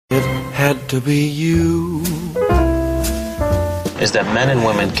had to be you. Is that men and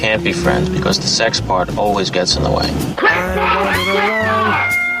women can't be friends because the sex part always gets in the way.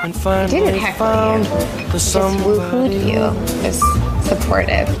 I didn't heckle you. Just woo-hooed you. It's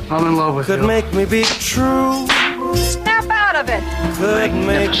supportive. I'm in love with you. Could make me be true. Snap out of it. Could make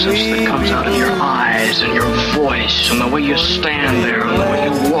me that comes be out of your eyes and your voice and the way you stand there and the way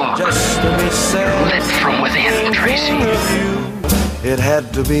you walk. Just to be sad. Lit from within, Tracy. It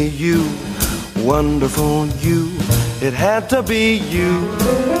had to be you, wonderful you. It had to be you.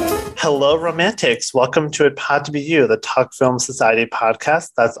 Hello, romantics. Welcome to It Had to Be You, the Talk Film Society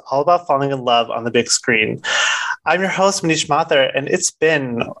podcast that's all about falling in love on the big screen. I'm your host, Manish, and it's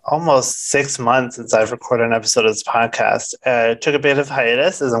been almost 6 months since I've recorded an episode of this podcast. Took a bit of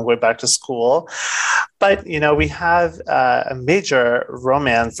hiatus as I'm going back to school. But, you know, we have a major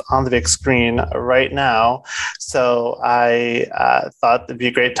romance on the big screen right now. So I thought it'd be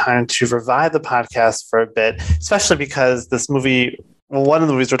a great time to revive the podcast for a bit, especially because this movie, one of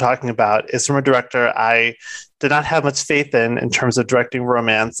the movies we're talking about is from a director I did not have much faith in terms of directing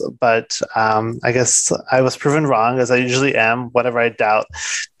romance, but I guess I was proven wrong, as I usually am whenever I doubt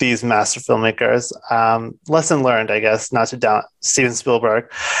these master filmmakers. Lesson learned, I guess, not to doubt Steven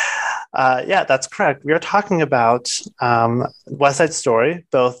Spielberg. Yeah, that's correct. We are talking about West Side Story,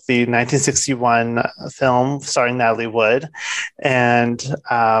 both the 1961 film starring Natalie Wood and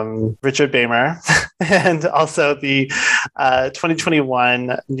Richard Beymer, and also the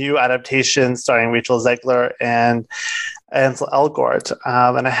 2021 new adaptation starring Rachel Zegler and Ansel Elgort.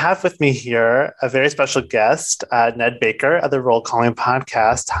 And I have with me here a very special guest, Ned Baker of the Roll Calling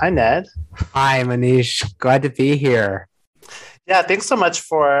Podcast. Hi, Ned. Hi, Manish. Glad to be here. Yeah, thanks so much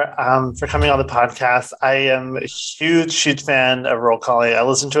for coming on the podcast. I am a huge fan of Roll Calling. I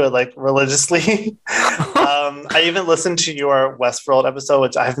listen to it like religiously. I even listened to your Westworld episode,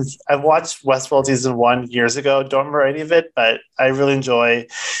 which I've watched Westworld season 1 years ago. Don't remember any of it, but I really enjoy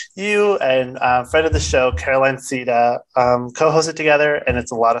you and friend of the show, Caroline Sita, co-hosted together, and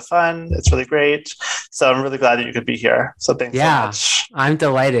it's a lot of fun. It's really great. So I'm really glad that you could be here. So thanks so much. I'm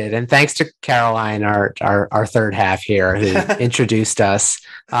delighted. And thanks to Caroline, our third half here, who introduced us.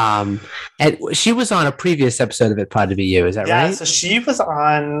 And she was on a previous episode of It Pod to Be You, is that right? Yeah, so she was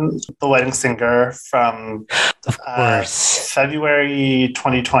on The Wedding Singer from February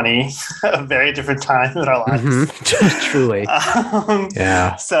 2020, a very different time in our lives. Mm-hmm. Truly.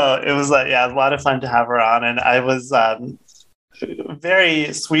 Yeah. So it was a lot of fun to have her on. And I was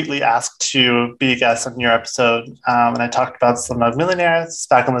very sweetly asked to be a guest on your episode. And I talked about Slumdog Millionaires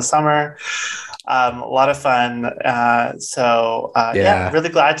back in the summer. A lot of fun. Really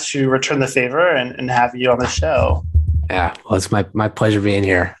glad to return the favor and have you on the show. Yeah, well, it's my pleasure being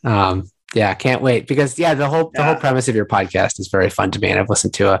here. Can't wait because the whole premise of your podcast is very fun to me, and I've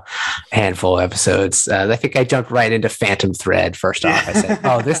listened to a handful of episodes. I think I jumped right into Phantom Thread first off. I said,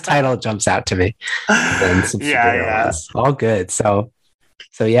 "Oh, this title jumps out to me." And some ones. All good. So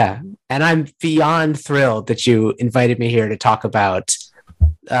yeah, and I'm beyond thrilled that you invited me here to talk about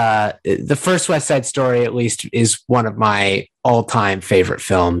the first West Side Story. At least is one of my all-time favorite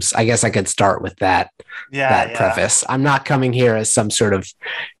films. I guess I could start with that preface. I'm not coming here as some sort of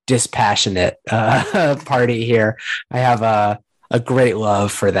dispassionate party here. I have a great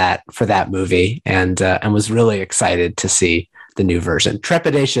love for that movie, and was really excited to see the new version.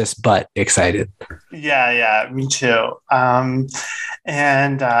 Trepidatious, but excited. Yeah, me too.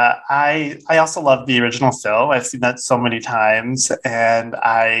 And I also love the original film. I've seen that so many times, and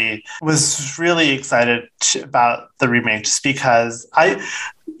I was really excited about the remake just because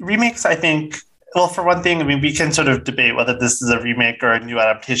remakes, I think, well, for one thing, I mean, we can sort of debate whether this is a remake or a new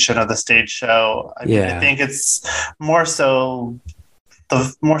adaptation of the stage show. I think it's more so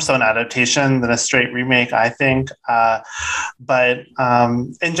an adaptation than a straight remake, I think. But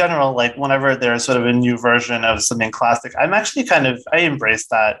in general, like whenever there's sort of a new version of something classic, I'm actually I embrace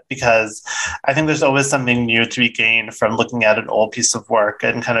that because I think there's always something new to be gained from looking at an old piece of work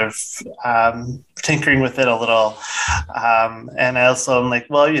and kind of tinkering with it a little. And I also am like,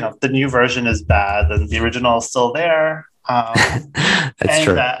 well, the new version is bad and the original is still there. That's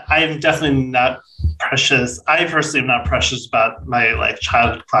true. I'm definitely not precious. I personally am not precious about my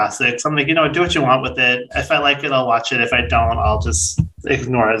childhood classics. I'm like, do what you want with it. If I like it, I'll watch it. If I don't, I'll just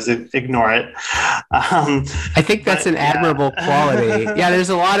ignore it. I think that's an admirable quality. Yeah, there's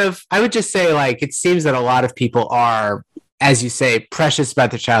a lot of, I would just say it seems that a lot of people are, as you say, precious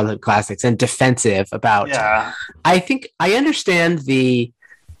about their childhood classics and defensive about. Yeah. I think I understand the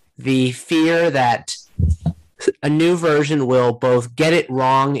fear that a new version will both get it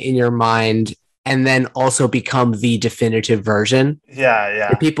wrong in your mind and then also become the definitive version. Yeah.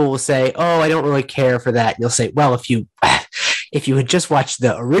 And people will say, "Oh, I don't really care for that." And you'll say, "Well, if you had just watched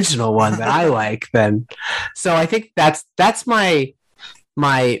the original one that I like, then." So I think that's my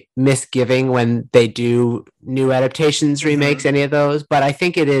misgiving when they do new adaptations, remakes, any of those. But I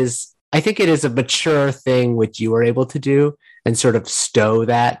think it is a mature thing which you are able to do and sort of stow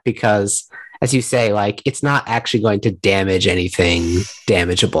that, because, as you say, like, it's not actually going to damage anything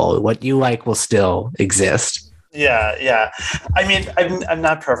damageable. What you like will still exist. Yeah. I mean, I'm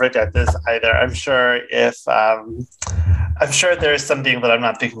not perfect at this either. I'm sure I'm sure there's something that I'm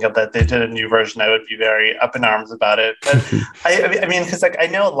not thinking of that they did a new version, I would be very up in arms about it. But I mean, because like I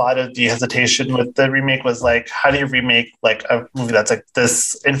know a lot of the hesitation with the remake was like, how do you remake like a movie that's like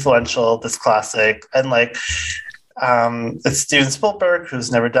this influential, this classic, and like it's Steven Spielberg,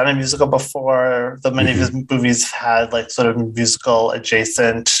 who's never done a musical before. Though many of his movies had like sort of musical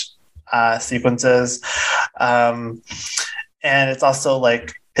adjacent sequences, and it's also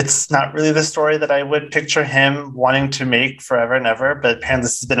like, it's not really the story that I would picture him wanting to make forever and ever, but apparently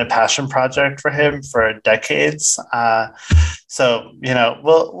this has been a passion project for him for decades. So, you know,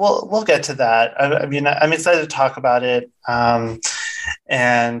 we'll get to that. I mean, I'm excited to talk about it. But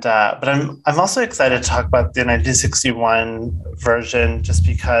I'm also excited to talk about the 1961 version, just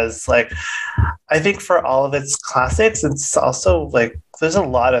because, like, I think for all of its classics, it's also like there's a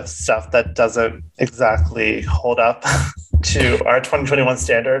lot of stuff that doesn't exactly hold up to our 2021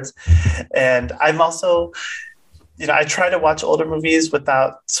 standards. And I'm also, you know, I try to watch older movies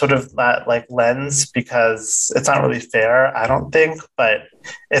without sort of that like lens, because it's not really fair, I don't think, but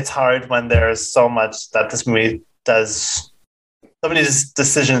it's hard when there's so much that this movie does, so many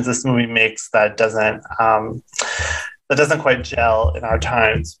decisions this movie makes that doesn't quite gel in our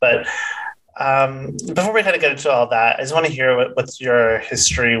times. But before we kind of get into all that, I just want to hear what's your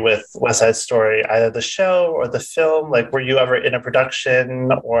history with West Side Story, either the show or the film. Like, were you ever in a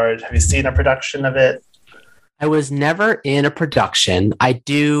production, or have you seen a production of it? I was never in a production. I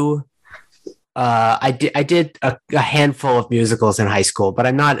did a handful of musicals in high school, but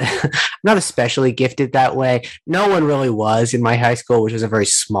I'm not especially gifted that way. No one really was in my high school, which was a very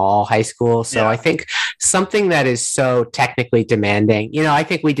small high school. So yeah. I think something that is so technically demanding, you know, I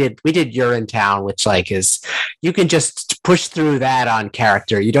think we did Urinetown, which like is, you can just push through that on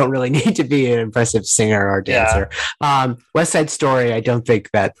character. You don't really need to be an impressive singer or dancer. Yeah. West Side Story, I don't think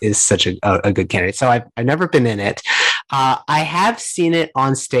that is such a good candidate. So I've never been in it. I have seen it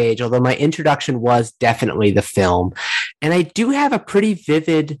on stage, although my introduction was definitely the film. And I do have a pretty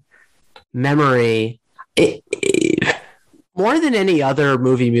vivid memory. More than any other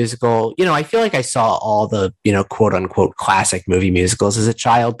movie musical, you know, I feel like I saw all the, you know, quote unquote classic movie musicals as a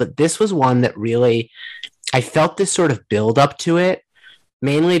child, but this was one that really, I felt this sort of build up to it,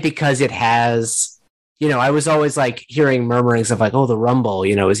 mainly because it has, you know, I was always like hearing murmurings of like, oh, the Rumble,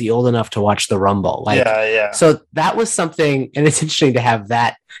 you know, is he old enough to watch the Rumble? Like, yeah. So that was something, and it's interesting to have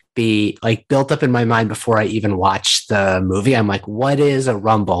that be like built up in my mind before I even watched the movie. I'm like, what is a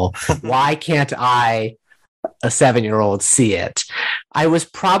Rumble? Why can't I, a 7-year-old, see it? I was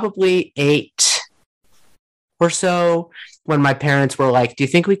probably 8 or so when my parents were like, do you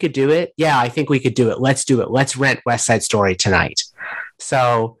think we could do it? Yeah, I think we could do it. Let's do it. Let's rent West Side Story tonight.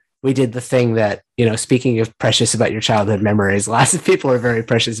 So we did the thing that, you know, speaking of precious about your childhood memories, lots of people are very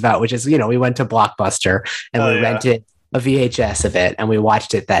precious about, which is, you know, we went to Blockbuster and we rented a VHS of it and we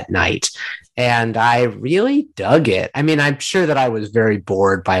watched it that night. And I really dug it. I mean, I'm sure that I was very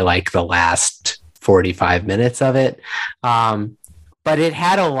bored by like the last 45 minutes of it. But it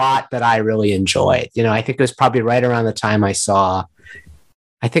had a lot that I really enjoyed. You know, I think it was probably right around the time I saw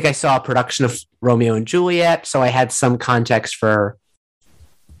a production of Romeo and Juliet. So I had some context for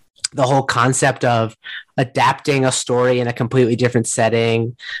the whole concept of adapting a story in a completely different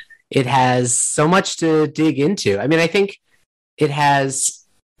setting. It has so much to dig into. I mean, I think it has,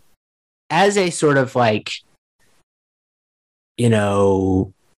 as a sort of like, you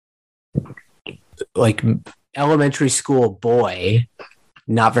know, like elementary school boy,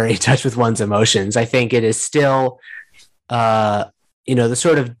 not very in touch with one's emotions, I think it is still, you know, the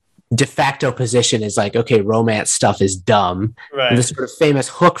sort of de facto position is like, okay, romance stuff is dumb. Right. And the sort of famous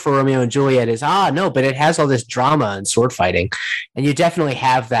hook for Romeo and Juliet is, no, but it has all this drama and sword fighting. And you definitely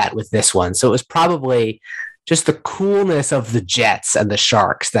have that with this one. So it was probably just the coolness of the jets and the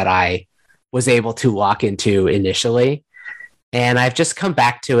sharks that I was able to walk into initially. And I've just come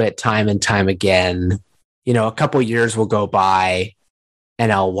back to it time and time again. You know, a couple years will go by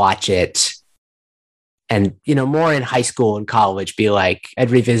and I'll watch it. And, you know, more in high school and college, be like,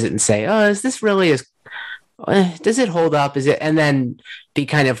 I'd revisit and say, oh, is this really does it hold up? Is it? And then be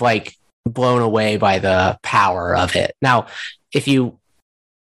kind of like blown away by the power of it. Now, we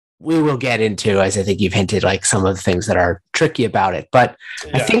will get into, as I think you've hinted, like some of the things that are tricky about it. But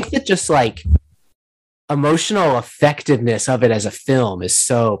I think that just like emotional effectiveness of it as a film is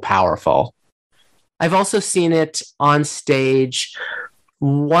so powerful. I've also seen it on stage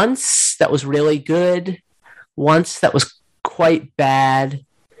once that was really good, once that was quite bad,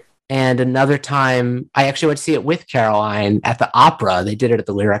 and another time I actually went to see it with Caroline at the opera. They did it at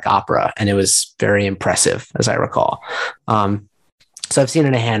the Lyric Opera, and it was very impressive, as I recall. So I've seen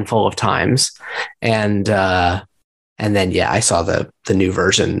it a handful of times, and then I saw the new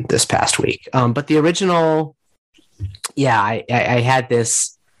version this past week. But the original, I had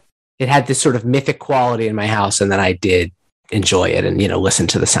this. It had this sort of mythic quality in my house, and then I did enjoy it and listen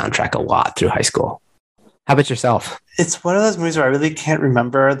to the soundtrack a lot through high school. How about yourself? It's one of those movies where I really can't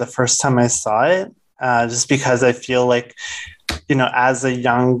remember the first time I saw it, just because I feel like, as a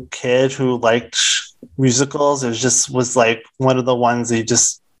young kid who liked musicals, it was like one of the ones that you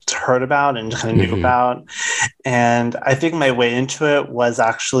just heard about and kind of knew about. And I think my way into it was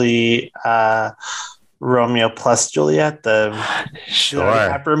actually Romeo plus Juliet, the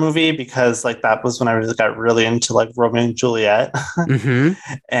DiCaprio movie, because like that was when I got really into like Romeo and Juliet.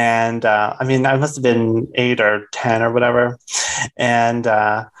 And I mean, I must have been 8 or 10 or whatever. And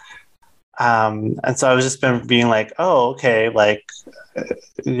so I was just been being like, oh, okay, like,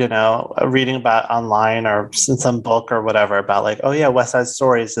 reading about online or in some book or whatever about like, oh yeah, West Side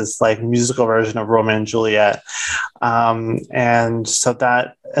Story is this like musical version of Romeo and Juliet. And so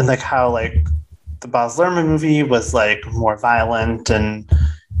that, and like how like the Baz Luhrmann movie was like more violent, and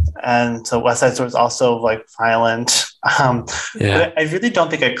so West Side Story is also like violent. But I really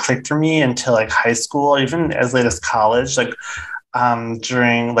don't think it clicked for me until like high school, or even as late as college. Like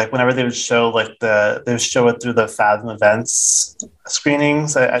during like whenever they would show like they would show it through the Fathom Events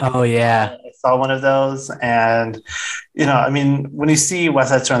screenings. I saw one of those, and I mean, when you see West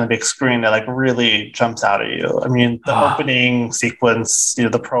Side Story on the big screen, it like really jumps out at you. I mean, the opening sequence,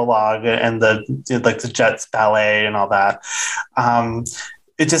 the prologue, and the Jets ballet and all that.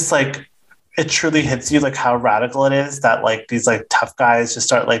 It just like, it truly hits you like how radical it is that like these like tough guys just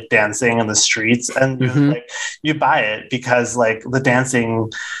start like dancing in the streets, and like you buy it because like the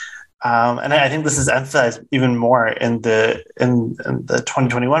dancing, and I think this is emphasized even more in the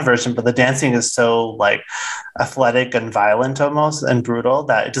 2021 version, but the dancing is so like athletic and violent almost and brutal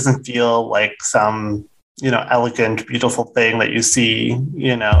that it doesn't feel like some elegant, beautiful thing that you see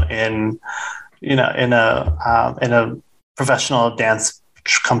in a professional dance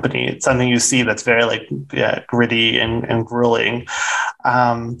company. It's something you see that's very like gritty and grueling.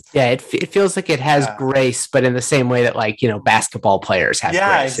 It feels like it has grace, but in the same way that like basketball players have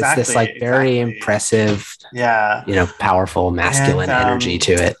grace. Exactly, it's this like very impressive, powerful masculine energy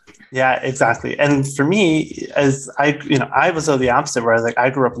to it. Yeah, exactly. And for me, as I was the opposite, where I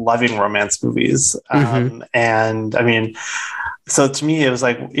grew up loving romance movies, and I mean, so to me, it was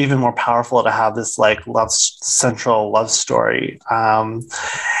like even more powerful to have this like central love story. And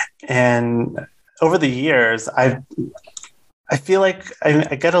over the years, I feel like I do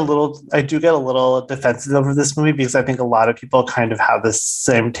get a little defensive over this movie, because I think a lot of people kind of have this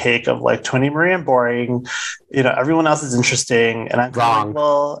same take of like Tony Maria and boring, everyone else is interesting, and I'm wrong. Like,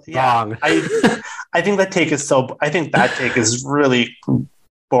 well, yeah, wrong. I think that take is really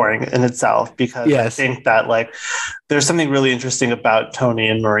boring in itself, because I think that like there's something really interesting about Tony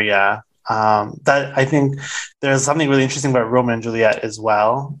and Maria. That I think there's something really interesting about Romeo and Juliet as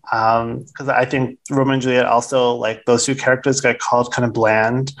well, because I think Romeo and Juliet also, like, those two characters get called kind of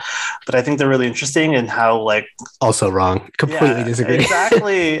bland, but I think they're really interesting in how, like, also wrong. Completely disagree.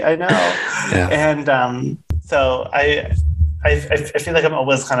 Exactly, I know. And so I feel like I'm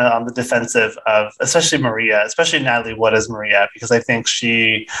always kind of on the defensive of, especially Maria, especially Natalie Wood as Maria, because I think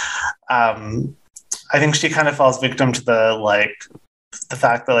she kind of falls victim to the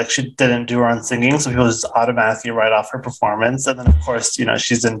fact that, like, she didn't do her own singing, so people just automatically write off her performance. And then, of course,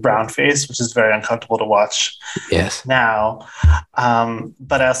 she's in brownface, which is very uncomfortable to watch. Yes. Now,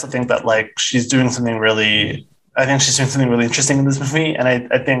 but I also think that, like, she's doing something really. I think she's doing something really interesting in this movie, and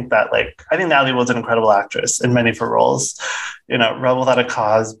I think that, like, I think Natalie Wood's an incredible actress in many of her roles. Rebel Without a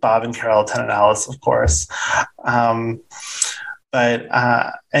Cause, Bob and Carol, Lieutenant Alice, of course. But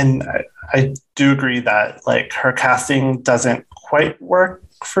I do agree that, like, her casting doesn't quite work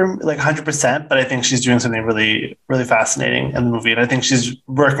for, like, 100%, but I think she's doing something really, really fascinating in the movie, and I think she's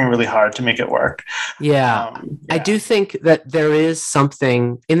working really hard to make it work. Yeah. I do think that there is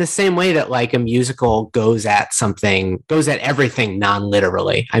something, in the same way that, like, a musical goes at everything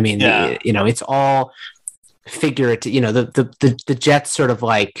non-literally. I mean, it's all figurative. The Jets sort of,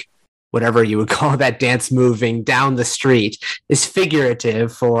 like, whatever you would call that dance moving down the street is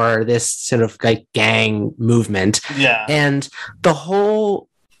figurative for this sort of like gang movement. Yeah. And the whole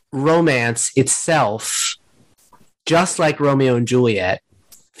romance itself, just like Romeo and Juliet,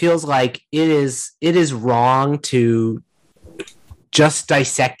 feels like it is wrong to just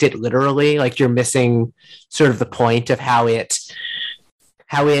dissect it literally. Like you're missing sort of the point of how it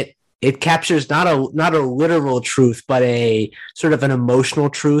captures not a literal truth, but a sort of an emotional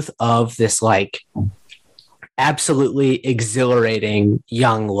truth of this like absolutely exhilarating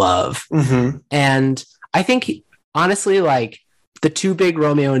young love. Mm-hmm. And I think honestly, like the two big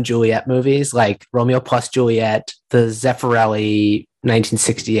Romeo and Juliet movies, like Romeo plus Juliet, the Zeffirelli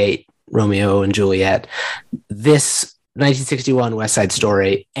 1968 Romeo and Juliet, this 1961 West Side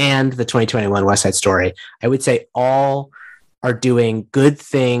Story, and the 2021 West Side Story, I would say all are doing good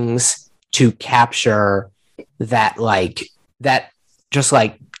things to capture that just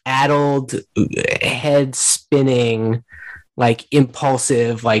like addled, head spinning, like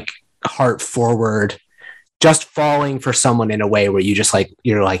impulsive, like heart forward, just falling for someone in a way where you just like,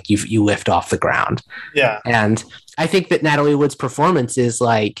 you lift off the ground. Yeah. And I think that Natalie Wood's performance is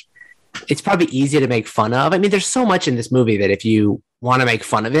like, it's probably easy to make fun of. I mean, there's so much in this movie that if you want to make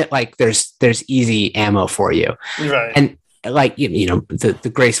fun of it, like there's easy ammo for you. Right. And like, you know,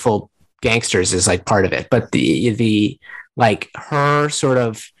 the graceful gangsters is like part of it, but the like her sort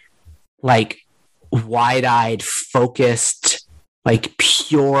of like wide-eyed, focused, like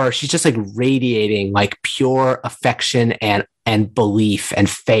pure, she's just like radiating like pure affection and belief and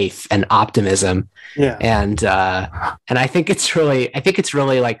faith and optimism. Yeah. And I think it's really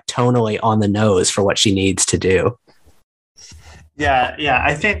like tonally on the nose for what she needs to do. Yeah.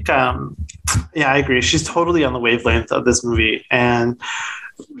 I think I agree. She's totally on the wavelength of this movie. And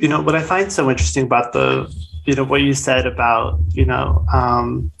you know what I find so interesting about what you said about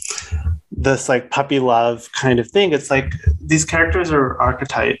this like puppy love kind of thing. It's like these characters are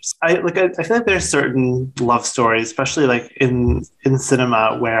archetypes. I feel like there's certain love stories, especially like in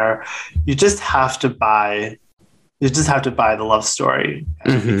cinema, where you just have to buy the love story.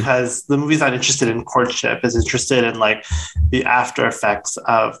 Mm-hmm. Because the movie's not interested in courtship, is interested in like the after effects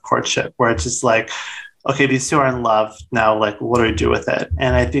of courtship, where it's just like, okay, these two are in love now, like what do we do with it?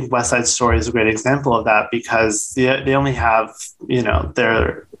 And I think West Side Story is a great example of that, because they only have,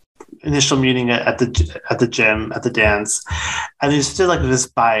 their initial meeting at the gym, at the dance, and there's still like this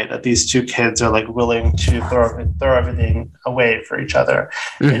bite that these two kids are like willing to throw everything away for each other.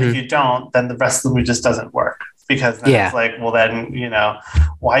 Mm-hmm. And if you don't, then the rest of the movie just doesn't work. Because then it's like, well, then,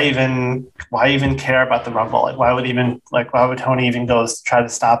 why even care about the rumble? Like, why would Tony even go try to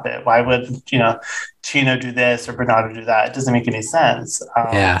stop it? Why would, Chino do this or Bernardo do that? It doesn't make any sense.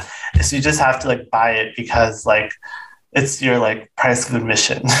 So you just have to like buy it because like it's your like price of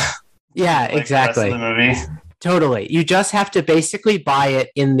admission. Yeah, like exactly. The rest of the movie. Totally. You just have to basically buy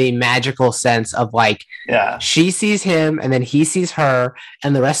it in the magical sense of like, she sees him and then he sees her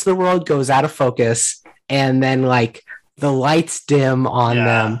and the rest of the world goes out of focus. And then like the lights dim on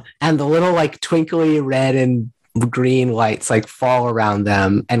them and the little like twinkly red and green lights like fall around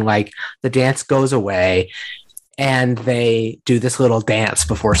them. And like the dance goes away and they do this little dance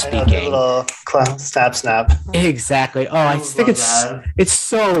before speaking. Little snap. Exactly. Oh, I think it's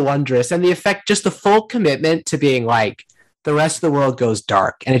so wondrous. And the effect, just the full commitment to being like, the rest of the world goes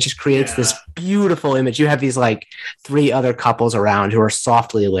dark, and it just creates this beautiful image. You have these like three other couples around who are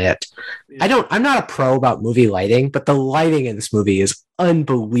softly lit. Yeah. I'm not a pro about movie lighting, but the lighting in this movie is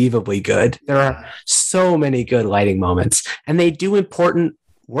unbelievably good. There are so many good lighting moments, and they do important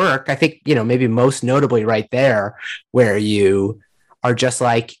work. I think, maybe most notably right there, where you are just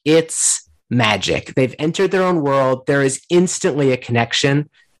like, it's magic. They've entered their own world. There is instantly a connection.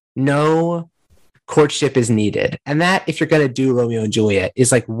 No courtship is needed. And that, if you're going to do Romeo and Juliet,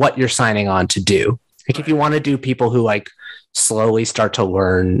 is like what you're signing on to do. Like if you want to do people who like slowly start to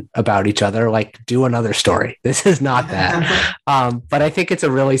learn about each other, like do another story. This is not that. But I think it's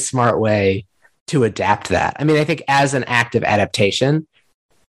a really smart way to adapt that. I mean, I think as an active adaptation,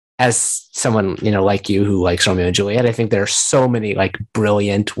 as someone, like you who likes Romeo and Juliet, I think there are so many like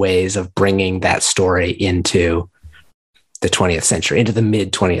brilliant ways of bringing that story into the 20th century, into the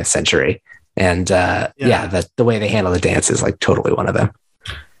mid 20th century. And the way they handle the dance is like totally one of them.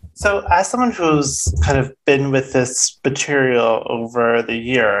 So as someone who's kind of been with this material over the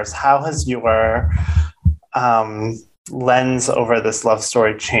years, how has your lens over this love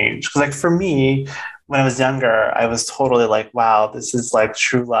story changed? Because like for me, when I was younger, I was totally like, wow, this is like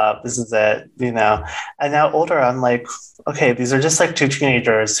true love. This is it, And now older, I'm like, okay, these are just like two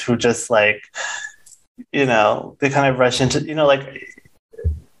teenagers who just like, they kind of rush into,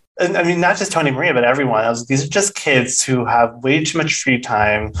 and I mean, not just Tony and Maria, but everyone else. These are just kids who have way too much free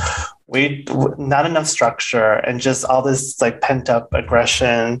time, not enough structure, and just all this like pent up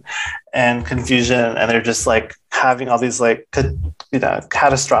aggression and confusion, and they're just like having all these like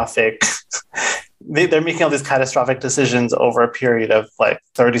catastrophic. They're making all these catastrophic decisions over a period of like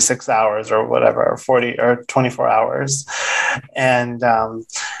 36 hours or whatever, or 40 or 24 hours, and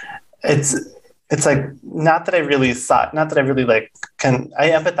it's like not that I really like I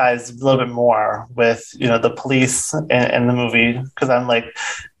empathize a little bit more with the police in the movie, because I'm like,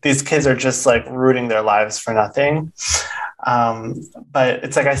 these kids are just like rooting their lives for nothing. But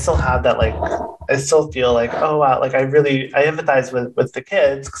it's like I still have that, like I still feel like, oh wow, like I empathize with the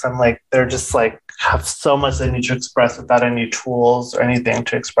kids, because I'm like, they're just like have so much they need to express without any tools or anything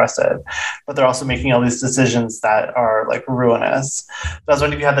to express it, but they're also making all these decisions that are like ruinous. So I was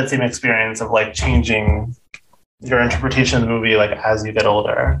wondering if you had that same experience of like changing your interpretation of the movie like as you get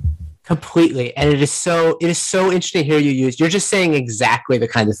older. Completely. And it is so interesting to hear you use. You're just saying exactly the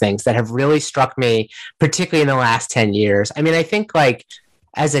kind of things that have really struck me, particularly in the last 10 years. I mean, I think like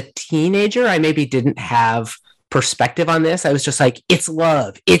as a teenager, I maybe didn't have perspective on this. I was just like, it's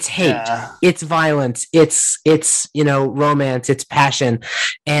love, it's hate, it's violence, it's romance, it's passion.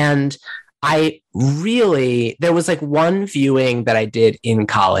 And there was like one viewing that I did in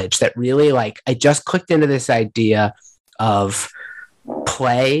college that really like, I just clicked into this idea of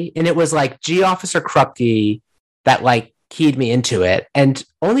play, and it was like G Officer Krupke that like keyed me into it. And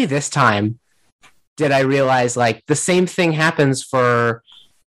only this time did I realize like the same thing happens for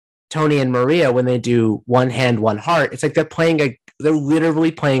Tony and Maria when they do One Hand, One Heart. It's like they're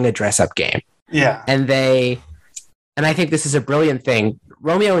literally playing a dress-up game. Yeah. And I think this is a brilliant thing.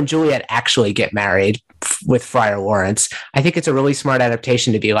 Romeo and Juliet actually get married with Friar Lawrence. I think it's a really smart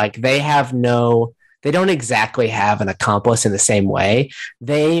adaptation to be like, they don't exactly have an accomplice in the same way.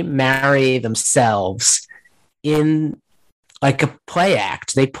 They marry themselves in like a play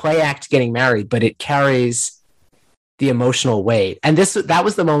act. They play act getting married, but it carries the emotional weight. And that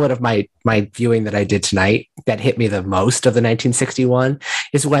was the moment of my viewing that I did tonight that hit me the most of the 1961,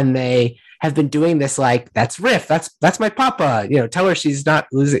 is when they have been doing this, like, that's Riff, that's my papa, tell her she's not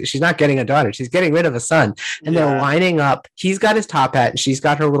getting a daughter, she's getting rid of a son. And they're lining up, he's got his top hat and she's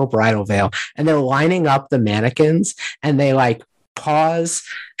got her little bridal veil, and they're lining up the mannequins, and they like pause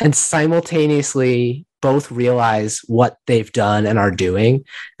and simultaneously both realize what they've done and are doing,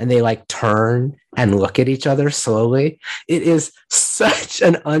 and they like turn and look at each other slowly. It is such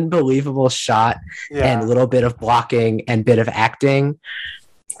an unbelievable shot and little bit of blocking and bit of acting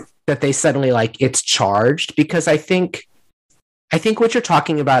that they suddenly like, it's charged, because I think what you're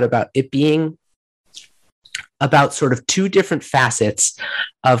talking about it being about sort of two different facets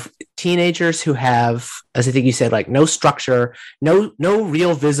of teenagers who have, as I think you said, like no structure, no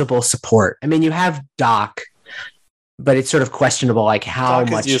real visible support. I mean, you have Doc, but it's sort of questionable, like how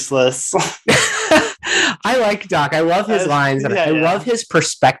Doc much is useless. I like Doc. I love his lines. And I love his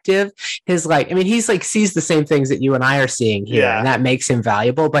perspective. His like, I mean, he's like sees the same things that you and I are seeing here, and that makes him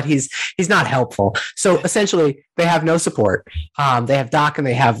valuable. But he's not helpful. So essentially, they have no support. They have Doc, and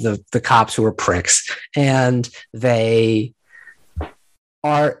they have the cops who are pricks, and they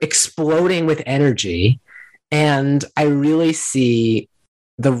are exploding with energy. And I really see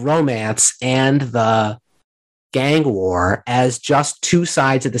the romance and the gang war as just two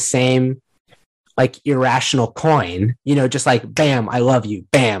sides of the same like irrational coin, just like, bam, I love you,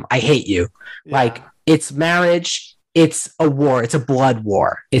 bam, I hate you. Like, it's marriage, it's a war, it's a blood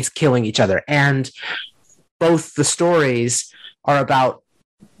war, it's killing each other. And both the stories are about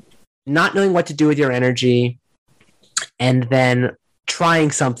not knowing what to do with your energy, and then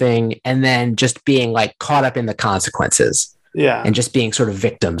trying something, and then just being like caught up in the consequences. And just being sort of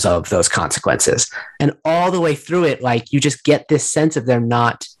victims of those consequences. And all the way through it, like, you just get this sense of them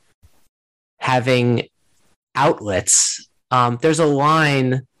not having outlets. There's a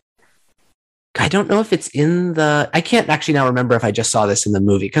line, I don't know if it's I can't actually now remember if I just saw this in the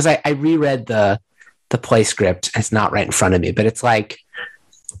movie, because I reread the play script. It's not right in front of me, but it's like,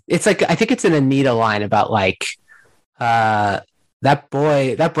 I think it's an Anita line about like, that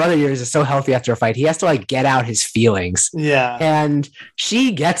brother of yours is so healthy after a fight. He has to like get out his feelings. Yeah. And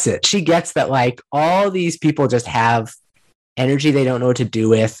she gets it. She gets that like all these people just have energy they don't know what to do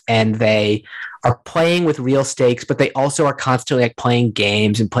with, and they are playing with real stakes, but they also are constantly like playing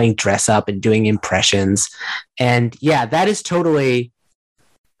games and playing dress up and doing impressions. And yeah, that is totally,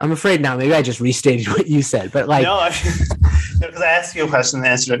 I'm afraid now maybe I just restated what you said, but like, no, because I asked you a question and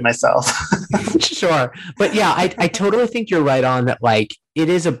answered it myself. Sure. But yeah, I totally think you're right on that. Like, it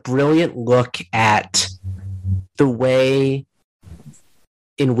is a brilliant look at the way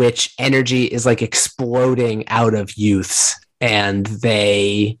in which energy is like exploding out of youths, and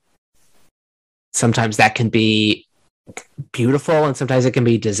sometimes that can be beautiful and sometimes it can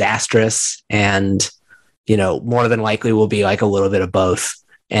be disastrous, and more than likely will be like a little bit of both.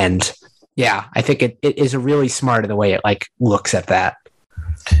 And yeah, I think it is really smart in the way it like looks at that.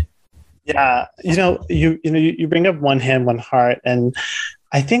 Yeah, you bring up One Hand, One Heart, and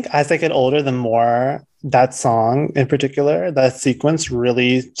I think as I get older, the more that song in particular, that sequence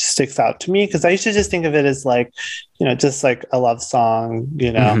really sticks out to me, because I used to just think of it as like, just like a love song,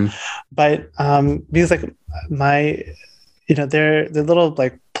 but because like their little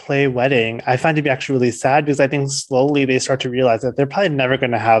like play wedding, I find to be actually really sad, because I think slowly they start to realize that they're probably never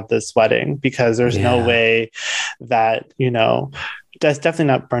going to have this wedding, because there's no way that, that's definitely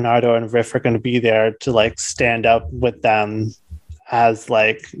not Bernardo and Riff are going to be there to like stand up with them as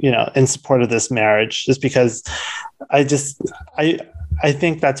like, in support of this marriage, just because I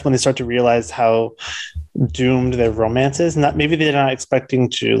think that's when they start to realize how doomed their romance is. And that maybe they're not expecting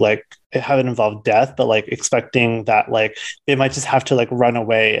to like have it involve death, but like expecting that like they might just have to like run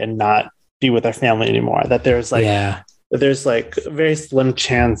away and not be with their family anymore. That there's like there's like a very slim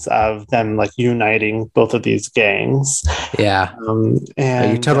chance of them like uniting both of these gangs. Yeah.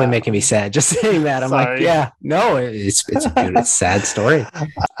 And you're totally making me sad just saying that. I'm sorry. Like, yeah, no, it's a sad story.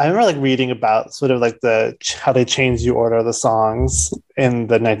 I remember like reading about sort of like how they changed the order of the songs in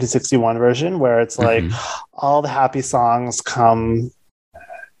the 1961 version, where it's like all the happy songs come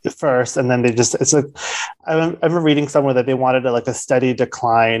first, and then it's like I remember reading somewhere that they wanted a steady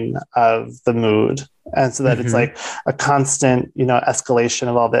decline of the mood, and so that it's like a constant escalation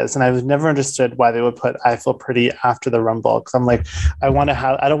of all this. And I've never understood why they would put I Feel Pretty after the rumble, because I'm like, I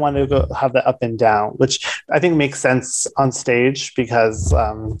don't want to go have that up and down, which I think makes sense on stage, because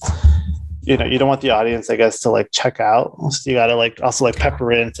you don't want the audience, I guess, to like check out, so you gotta like also like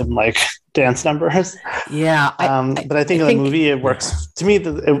pepper in some like dance numbers. Yeah. But I think in the movie it works to me.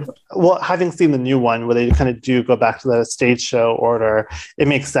 Having seen the new one where they kind of do go back to the stage show order, it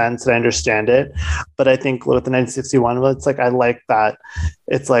makes sense and I understand it. But I think with the 1961, it's like I like that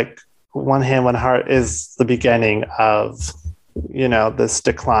it's like One Hand, One Heart is the beginning of this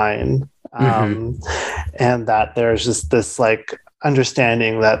decline, and that there's just this like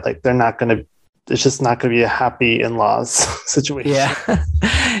understanding that like it's just not going to be a happy in-laws situation.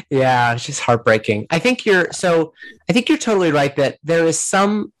 Yeah, it's just heartbreaking. I think you're totally right that there is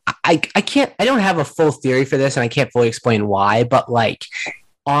some, I don't have a full theory for this and I can't fully explain why, but like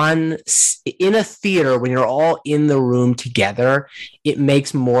in a theater, when you're all in the room together, it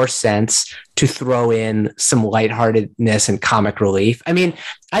makes more sense to throw in some lightheartedness and comic relief. I mean,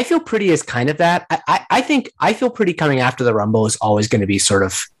 I Feel Pretty is kind of that. I think I Feel Pretty coming after the rumble is always going to be sort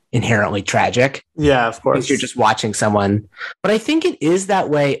of inherently tragic. Yeah, of course. Because you're just watching someone. But I think it is that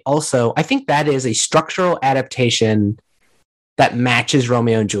way also. I think that is a structural adaptation that matches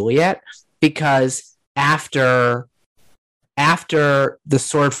Romeo and Juliet, because after the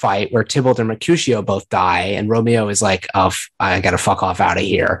sword fight where Tybalt and Mercutio both die and Romeo is like, oh, I gotta fuck off out of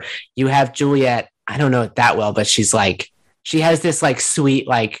here, you have Juliet, I don't know it that well, but she's like, she has this like sweet,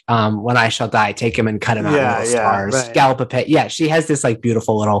 like, when I shall die, take him and cut him out of little stars. Right. Gallop a pet. Yeah, she has this like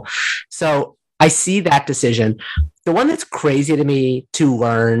beautiful little. So I see that decision. The one that's crazy to me to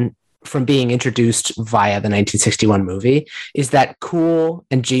learn from being introduced via the 1961 movie is that Cool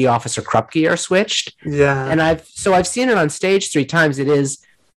and G Officer Krupke are switched. Yeah. And I've seen it on stage 3 times.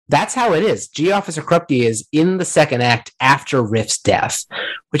 That's how it is. G Officer Krupke is in the second act after Riff's death,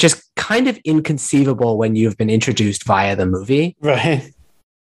 which is kind of inconceivable when you've been introduced via the movie. Right.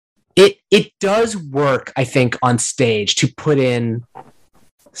 It does work, I think, on stage to put in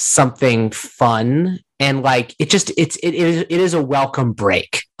something fun, and like it is a welcome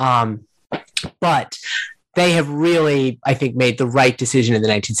break. But they have really, I think, made the right decision in the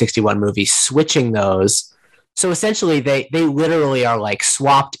 1961 movie, switching those. So essentially, they literally are like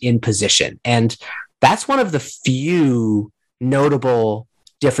swapped in position, and that's one of the few notable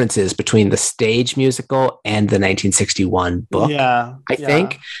differences between the stage musical and the 1961 book. Yeah, I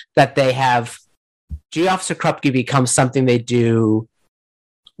think that they have G Officer Krupke becomes something they do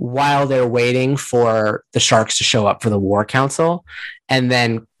while they're waiting for the sharks to show up for the War Council, and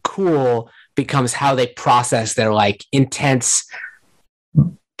then Cool becomes how they process their like intense,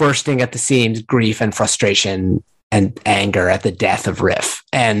 bursting at the seams grief and frustration and anger at the death of Riff.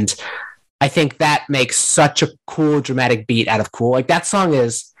 And I think that makes such a cool dramatic beat out of Cool. Like that song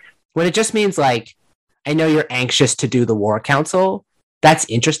is, when it just means like, I know you're anxious to do the War Council, that's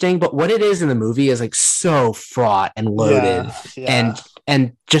interesting, but what it is in the movie is like so fraught and loaded.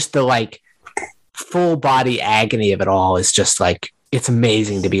 And just the like full body agony of it all is just like it's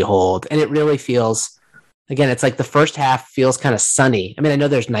amazing to behold. And it really feels, again, it's like the first half feels kind of sunny. I mean, I know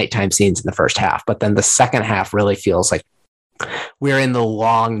there's nighttime scenes in the first half, but then the second half really feels like we're in the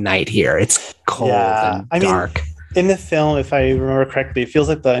long night here. It's cold and dark. Mean, in the film, if I remember correctly, it feels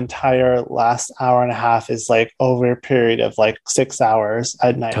like the entire last hour and a half is like over a period of like 6 hours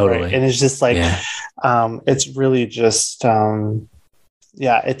at night. Totally. Right? And it's just like, it's really just,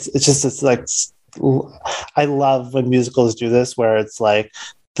 it's like, I love when musicals do this, where it's like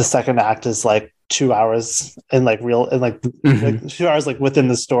the second act is like 2 hours and like like 2 hours like within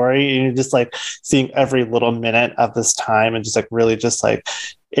the story, and you're just like seeing every little minute of this time and just like really just like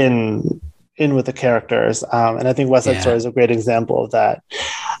in with the characters. And I think West Side Story is a great example of that.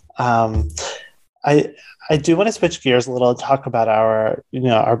 I do want to switch gears a little and talk about our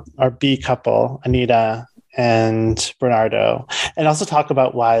B couple, Anita and Bernardo, and also talk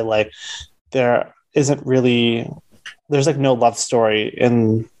about why like there's like no love story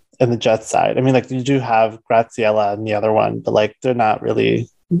in the Jet side. I mean, like you do have Graziella and the other one, but like they're not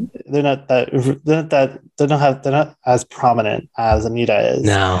as prominent as Anita is.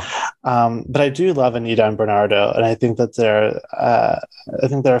 No. But I do love Anita and Bernardo, and I think that they're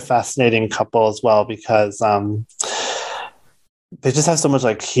a fascinating couple as well, because they just have so much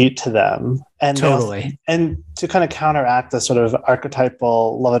like heat to them, and totally. And to kind of counteract the sort of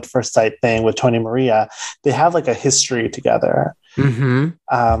archetypal love at first sight thing with Tony Maria, they have like a history together,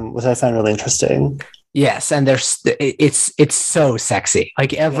 which I find really interesting. Yes, and it's so sexy.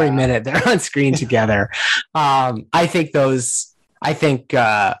 Like every minute they're on screen together. I think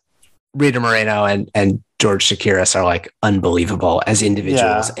Rita Moreno and George Chakiris are like unbelievable as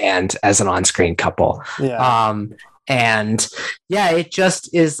individuals and as an on-screen couple. It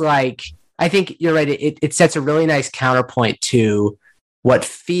just is like, I think you're right. It sets a really nice counterpoint to what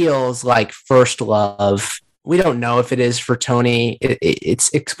feels like first love. We don't know if it is for Tony.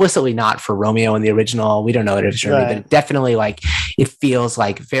 It's explicitly not for Romeo in the original. We don't know if it's for me, but definitely like it feels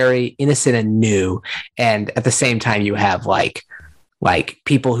like very innocent and new. And at the same time, you have like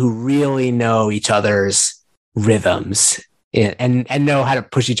people who really know each other's rhythms and know how to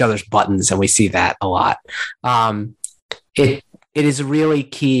push each other's buttons. And we see that a lot. It is really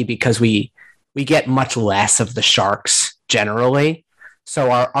key because we get much less of the sharks generally.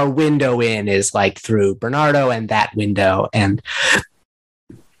 So our window in is like through Bernardo and that window, and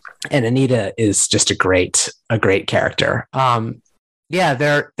Anita is just a great character.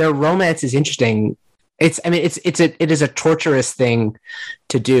 Their romance is interesting. It is a torturous thing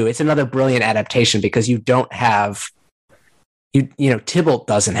to do. It's another brilliant adaptation because you don't have Tybalt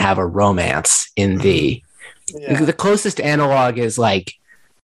doesn't have a romance in the closest analog is like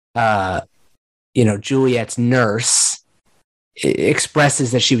Juliet's nurse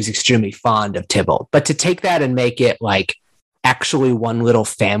expresses that she was extremely fond of Tybalt, but to take that and make it like actually one little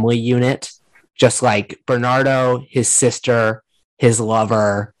family unit, just like Bernardo, his sister, his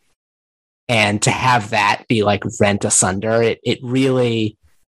lover, and to have that be like rent asunder, it really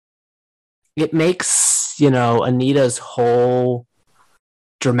makes Anita's whole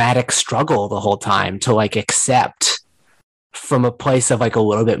dramatic struggle the whole time to like accept from a place of like a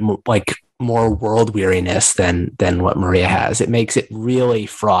little bit more world weariness than what Maria has. It makes it really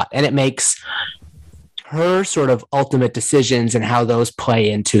fraught, and it makes her sort of ultimate decisions and how those play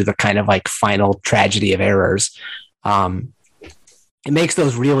into the kind of like final tragedy of errors. It makes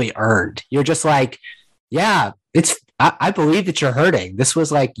those really earned. You're just like, I believe that you're hurting. This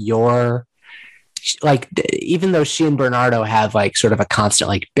was like even though she and Bernardo have like sort of a constant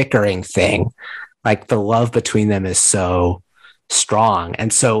like bickering thing, like the love between them is so strong.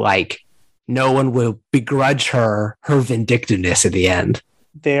 And so like no one will begrudge her vindictiveness at the end.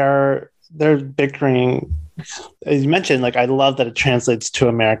 They're bickering. As you mentioned, like I love that it translates to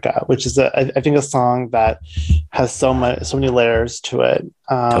America, which is I think a song that has so many layers to it.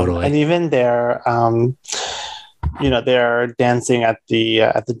 Totally. And even they're dancing at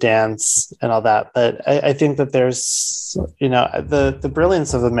the dance and all that. But I think that there's the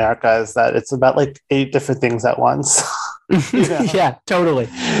brilliance of America is that it's about like 8 different things at once. Yeah, totally.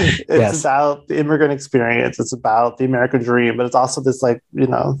 It's about the immigrant experience. It's about the American dream, but it's also this like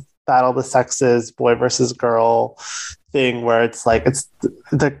battle of the sexes, boy versus girl thing, where it's like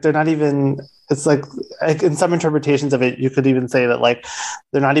they're not even. It's like in some interpretations of it, you could even say that like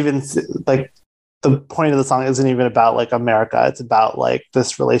they're not even like the point of the song isn't even about like America. It's about like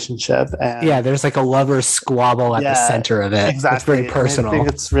this relationship. And there's like a lover's squabble at the center of it. Exactly. It's very personal. I think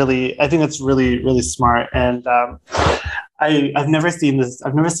it's really, really smart. And I've never seen this.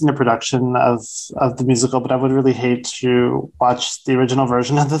 I've never seen a production of the musical, but I would really hate to watch the original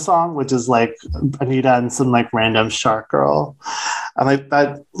version of the song, which is like Anita and some like random shark girl. I'm like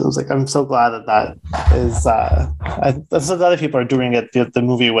that. I was like, I'm so glad that is. I'm so glad that people are doing it the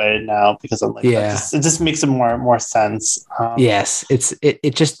movie way now, because I'm like, Yeah. it just makes it more sense. Yes,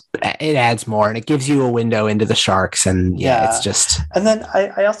 it just it adds more, and it gives you a window into the sharks, and it's just. And then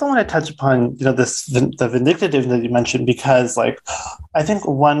I also want to touch upon this the vindictive that you mentioned, because like I think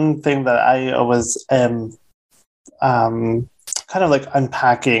one thing that I always am kind of like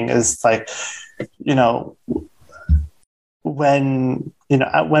unpacking is like, when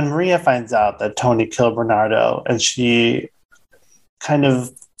Maria finds out that Tony killed Bernardo, and she kind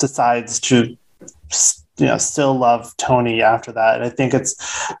of decides to still love Tony after that. And I think it's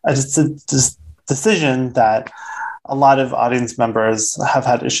a decision that a lot of audience members have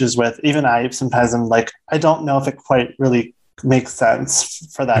had issues with. Even I sometimes am like, I don't know if it quite really makes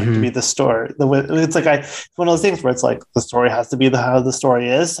sense for that to be the story. It's like one of those things where it's like the story has to be how the story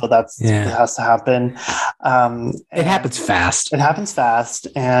is, so it has to happen. It happens fast. It happens fast,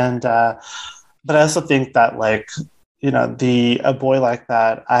 and but I also think that like A Boy Like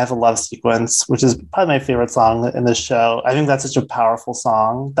That, I Have a Love Sequence, which is probably my favorite song in the show. I think that's such a powerful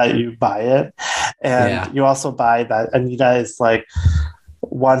song that you buy it, and you also buy that Anita is like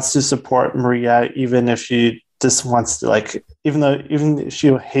wants to support Maria, even if she just wants to like, even if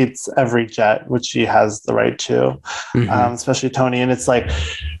she hates every jet, which she has the right to, especially Tony. And it's like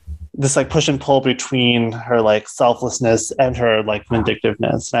this like push and pull between her like selflessness and her like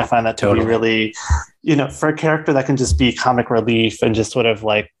vindictiveness. And I find that to be really, for a character that can just be comic relief and just sort of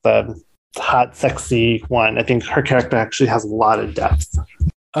like the hot, sexy one, I think her character actually has a lot of depth.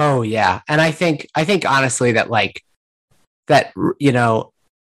 Oh yeah. And I think honestly that like that,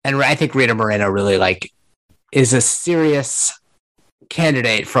 and I think Rita Moreno really like is a serious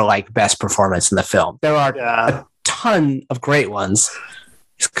candidate for like best performance in the film. There are a ton of great ones.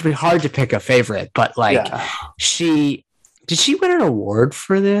 It's gonna be hard to pick a favorite, but like did she win an award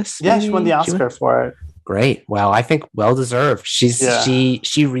for this? Yeah, maybe? She won the Oscar for it. Great. Well, I think well deserved. She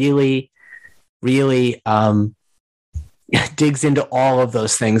really digs into all of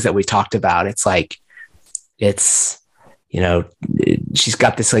those things that we talked about. It's like she's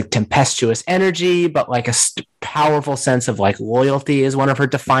got this like tempestuous energy, but like a powerful sense of like loyalty is one of her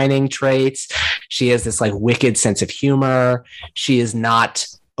defining traits. She has this like wicked sense of humor. She is not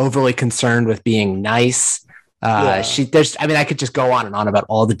overly concerned with being nice. I could just go on and on about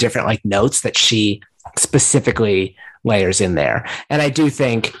all the different like notes that she specifically layers in there. And I do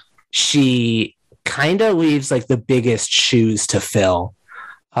think she kind of leaves like the biggest shoes to fill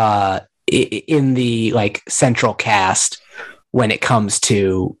in the like central cast when it comes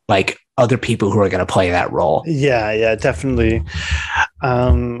to like other people who are going to play that role. Yeah, definitely.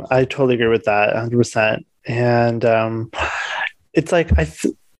 I totally agree with that 100%. And it's like,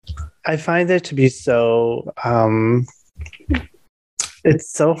 I find it to be so,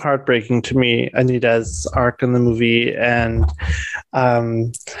 it's so heartbreaking to me, Anita's arc in the movie. And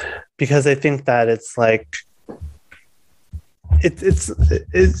because I think that it's like, it's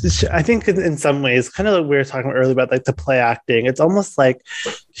I think in some ways, kind of like we were talking earlier about like the play acting, it's almost like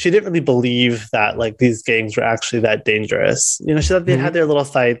she didn't really believe that like these gangs were actually that dangerous. She thought they had their little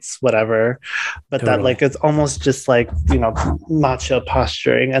fights, whatever, but that like it's almost just like macho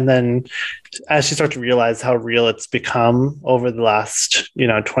posturing. And then as she starts to realize how real it's become over the last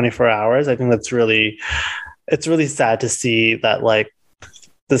 24 hours, I think it's really sad to see that like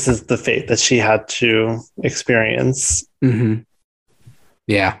this is the fate that she had to experience. Mm-hmm.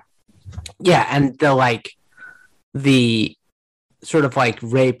 Yeah. And the sort of like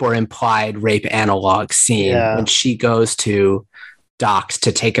rape or implied rape analog scene when she goes to docks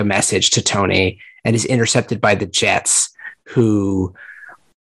to take a message to Tony and is intercepted by the Jets, who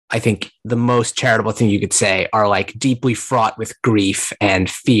I think the most charitable thing you could say are like deeply fraught with grief and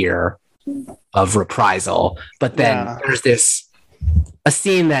fear of reprisal. But then there's a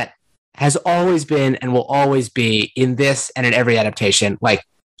scene that has always been and will always be in this and in every adaptation, like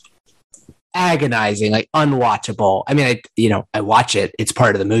agonizing, like unwatchable. I mean, I watch it; it's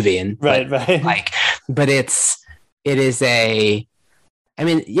part of the movie, and right. Like, but it's funny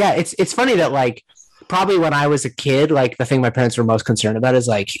that like probably when I was a kid, like the thing my parents were most concerned about is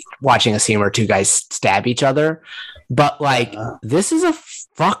like watching a scene where two guys stab each other. But like this is a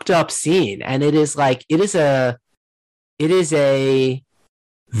fucked up scene, and it is a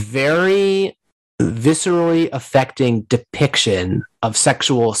very viscerally affecting depiction of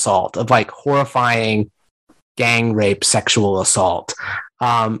sexual assault, of like horrifying gang rape sexual assault,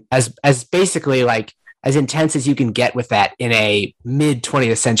 as basically like as intense as you can get with that in a mid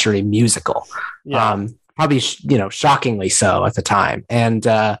 20th century musical. Yeah. Probably, shockingly so at the time. And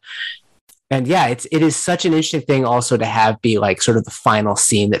yeah, it is such an interesting thing also to have be like sort of the final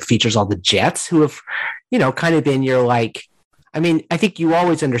scene that features all the Jets who have, kind of been your like, I mean, I think you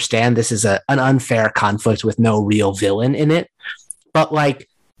always understand this is an unfair conflict with no real villain in it. But like,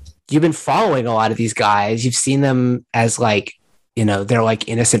 you've been following a lot of these guys. You've seen them as like, they're like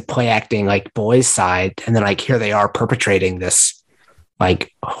innocent play acting, like boys' side. And then like, here they are perpetrating this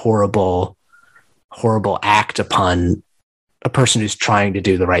like horrible act upon a person who's trying to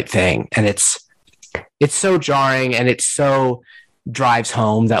do the right thing. And it's so jarring, and it so drives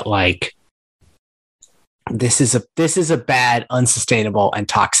home that like, this is a bad, unsustainable, and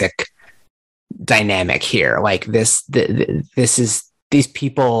toxic dynamic here. Like this is, these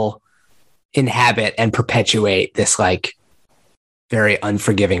people inhabit and perpetuate this like very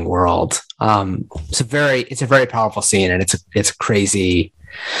unforgiving world. It's a very powerful scene, and it's a crazy,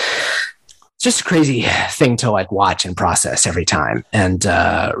 just a crazy thing to like watch and process every time. And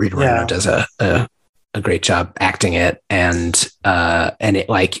Rita Moreno does a great job acting it, and it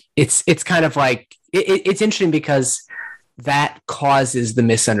like it's kind of like it's interesting because that causes the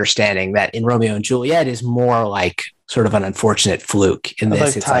misunderstanding that in Romeo and Juliet is more like sort of an unfortunate fluke. In this,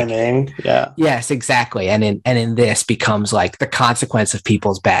 like it's timing. like, yeah, yes, exactly. And in this becomes like the consequence of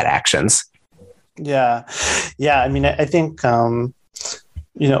people's bad actions. Yeah. I mean, I think one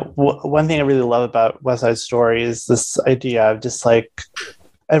thing I really love about West Side Story is this idea of just like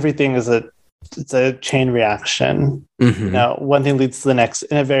everything is it's a chain reaction. Mm-hmm. One thing leads to the next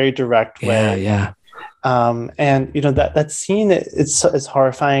in a very direct way. Yeah. And that scene it's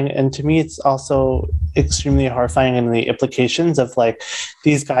horrifying, and to me it's also extremely horrifying in the implications of like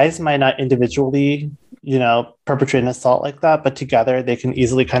these guys might not individually perpetrate an assault like that, but together they can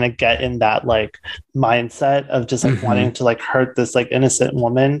easily kind of get in that like mindset of just like wanting to like hurt this like innocent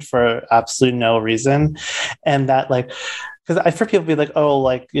woman for absolutely no reason. And that like, because I've heard people be like, oh,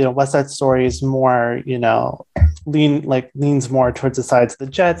 like, West Side Story is more, leans more towards the sides of the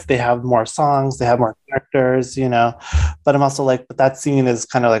Jets. They have more songs, they have more characters, but I'm also like, but that scene is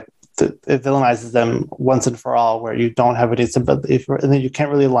kind of like, it villainizes them once and for all, where you don't have any sympathy for, and then you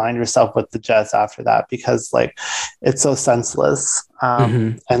can't really align yourself with the Jets after that, because like it's so senseless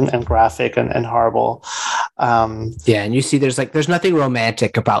and graphic and horrible. And you see there's nothing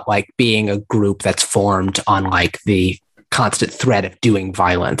romantic about like being a group that's formed on like the constant threat of doing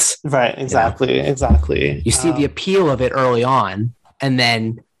violence. Right. Exactly. You see the appeal of it early on, and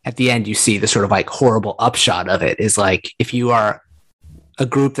then at the end you see the sort of like horrible upshot of it is like, if you are a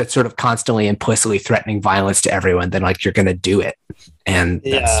group that's sort of constantly implicitly threatening violence to everyone, then like you're going to do it. And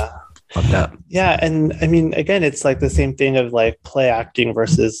that's fucked up. Yeah. And I mean, again, it's like the same thing of like play acting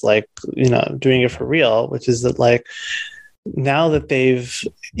versus like, doing it for real, which is that like, now that they've,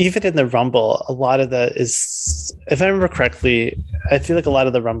 even in the Rumble, a lot of that is, if I remember correctly, I feel like a lot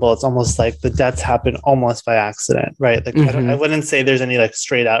of the Rumble, it's almost like the deaths happen almost by accident, right? Like I wouldn't say there's any like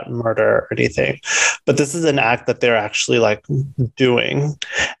straight out murder or anything, but this is an act that they're actually like doing,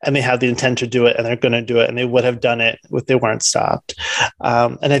 and they have the intent to do it, and they're going to do it, and they would have done it if they weren't stopped.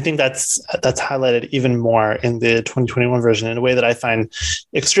 And I think that's highlighted even more in the 2021 version in a way that I find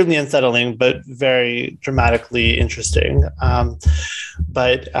extremely unsettling, but very dramatically interesting.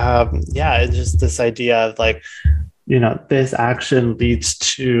 It's just this idea of like, this action leads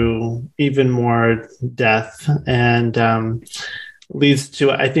to even more death, and leads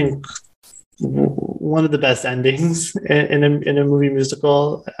to, I think, one of the best endings in a movie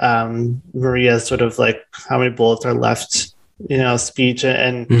musical. Maria's sort of like, how many bullets are left, speech,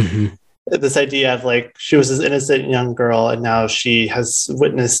 and this idea of like, she was this innocent young girl, and now she has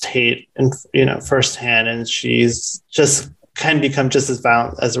witnessed hate and firsthand, and she's just can become just as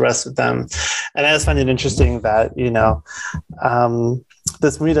violent as the rest of them. And I just find it interesting that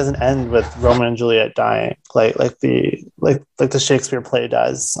this movie doesn't end with Romeo and Juliet dying like the Shakespeare play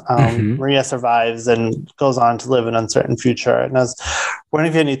does. Maria survives and goes on to live an uncertain future. And I was wondering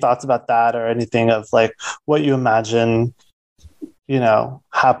if you had any thoughts about that, or anything of like what you imagine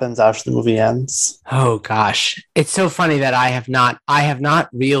happens after the movie ends. Oh gosh, it's so funny that I have not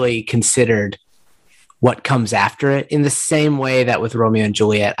really considered what comes after it in the same way that with Romeo and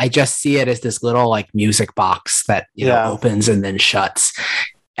Juliet. I just see it as this little like music box that opens and then shuts.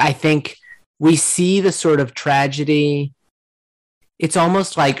 I think we see the sort of tragedy. It's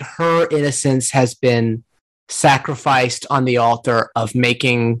almost like her innocence has been sacrificed on the altar of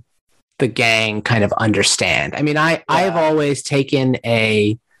making the gang kind of understand. I mean, I have always taken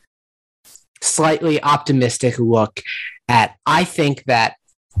a slightly optimistic look at, I think that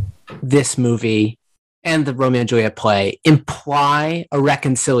this movie and the Romeo and Juliet play imply a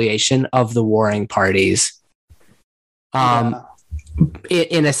reconciliation of the warring parties.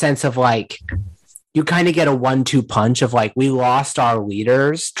 In a sense of like, you kind of get a 1-2 punch of like, we lost our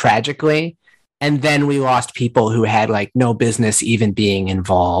leaders tragically, and then we lost people who had like no business even being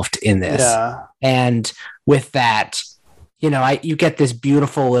involved in this. Yeah. And with that, you know, you get this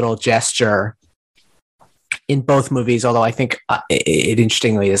beautiful little gesture in both movies, although I think it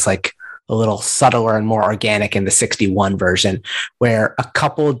interestingly is like a little subtler and more organic in the 61 version, where a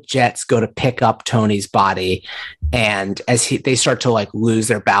couple jets go to pick up Tony's body, and as they start to like lose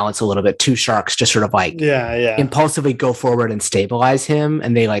their balance a little bit, two sharks just sort of like impulsively go forward and stabilize him,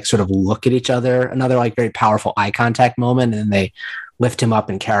 and they like sort of look at each other, another like very powerful eye contact moment, and then they lift him up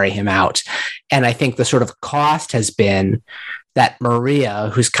and carry him out. And I think the sort of cost has been that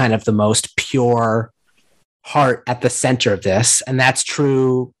Maria, who's kind of the most pure heart at the center of this, and that's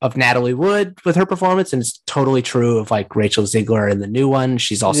true of Natalie Wood with her performance, and it's totally true of like Rachel Zegler in the new one.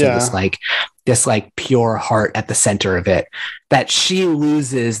 She's also this pure heart at the center of it, that she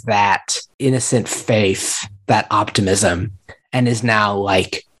loses that innocent faith, that optimism, and is now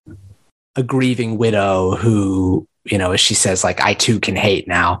like a grieving widow who, you know, as she says, like, I too can hate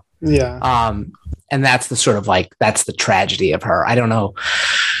now. And that's the sort of like, that's the tragedy of her. I don't know.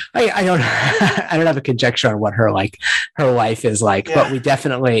 I don't have a conjecture on what her life is like, but we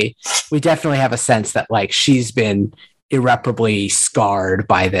definitely have a sense that like she's been irreparably scarred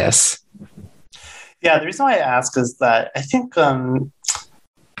by this. Yeah. The reason why I ask is that I think, a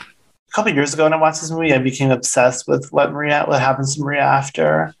couple of years ago when I watched this movie, I became obsessed with what happens to Maria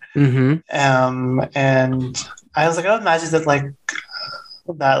after. Mm-hmm. And I was like, I would imagine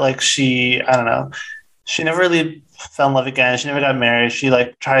that she, I don't know, she never really fell in love again. She never got married. She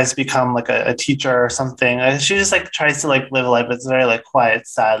like tries to become like a teacher or something. She just like tries to like live a life. It's a very like quiet,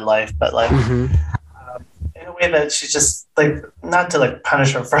 sad life, but like in a way that she's just like, not to like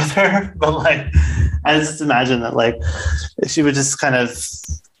punish her further, but like I just imagine that like she would just kind of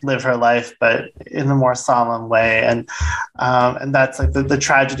live her life, but in a more solemn way. And that's like the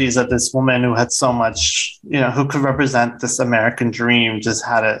tragedies of this woman who had so much, you know, who could represent this American dream, just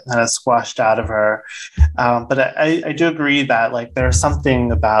had it squashed out of her. But I do agree that like there's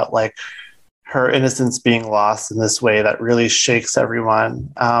something about like her innocence being lost in this way that really shakes everyone.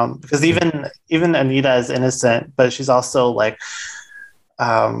 Because even Anita is innocent, but she's also like,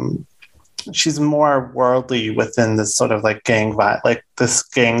 she's more worldly within this sort of like like this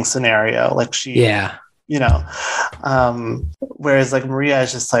gang scenario. Like she, you know, whereas like Maria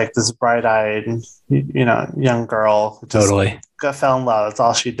is just like this bright-eyed, you know, young girl who just fell in love. That's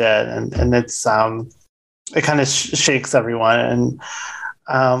all she did. And it's, it kind of shakes everyone. And,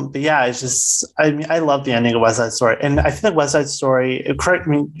 but yeah, it's just, I mean, I love the ending of West Side Story. And I feel like West Side Story, correct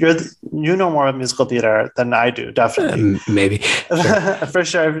me, you know more about musical theater than I do, definitely. Maybe. Sure. For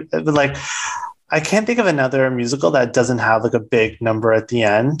sure. But like, I can't think of another musical that doesn't have like a big number at the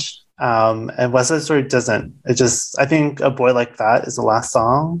end. And West Side Story doesn't. It just, I think A Boy Like That is the last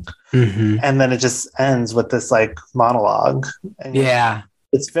song. Mm-hmm. And then it just ends with this like monologue. And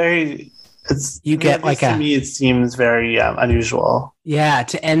it's very... you get like to me it seems very unusual. Yeah,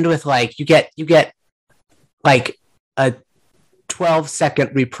 to end with like you get like a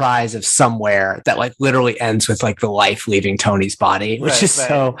 12-second reprise of Somewhere that like literally ends with like the life leaving Tony's body, which is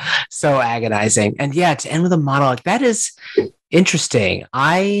so agonizing. And yeah, to end with a monologue, that is interesting.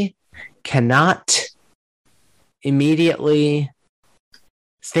 I cannot immediately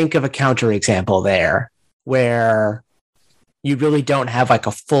think of a counterexample there where you really don't have like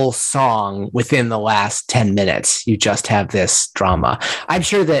a full song within the last 10 minutes. You just have this drama. I'm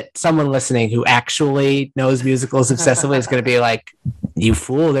sure that someone listening who actually knows musicals obsessively is going to be like, you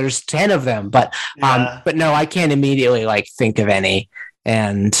fool, there's 10 of them. But no, I can't immediately like think of any.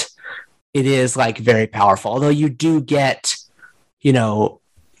 And it is like very powerful. Although you do get, you know,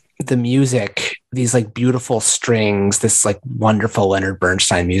 the music, these like beautiful strings, this like wonderful Leonard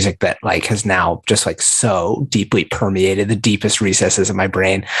Bernstein music that like has now just like so deeply permeated the deepest recesses of my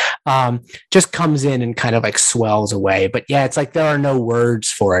brain, just comes in and kind of like swells away. But yeah, it's like there are no words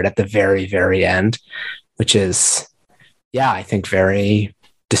for it at the very, very end, which is, I think very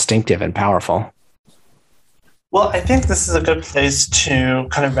distinctive and powerful. Well, I think this is a good place to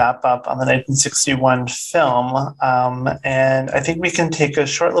kind of wrap up on the 1961 film. And I think we can take a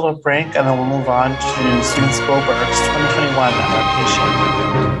short little break and then we'll move on to Steven Spielberg's 2021 adaptation.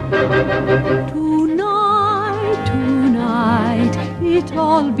 Tonight, it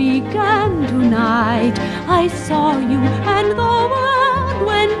all began tonight. I saw you and the world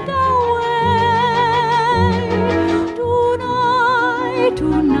went away.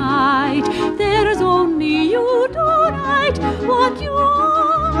 tonight. There's only you tonight. What you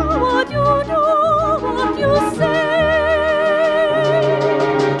are, what you do, what you say.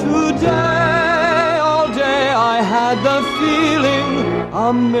 Today, all day, I had the feeling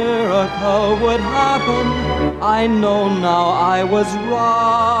a miracle would happen. I know now I was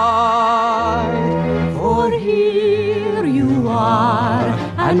right. For here you are,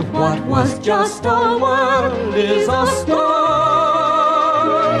 and what was just a word is a start.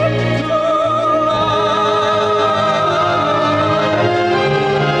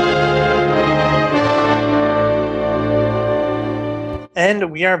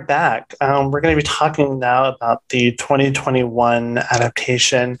 And we are back. We're going to be talking now about the 2021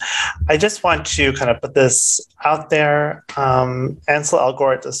 adaptation. I just want to kind of put this out there. Ansel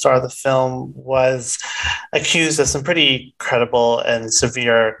Elgort, the star of the film, was accused of some pretty credible and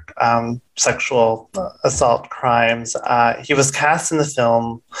severe sexual assault crimes. He was cast in the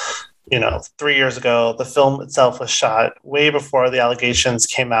film 3 years ago. The film itself was shot way before the allegations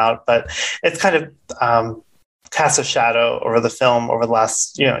came out, but it's kind of cast a shadow over the film over the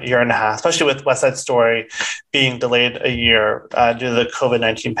last year and a half, especially with West Side Story being delayed a year due to the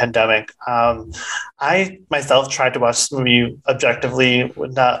COVID-19 pandemic. I myself tried to watch this movie objectively,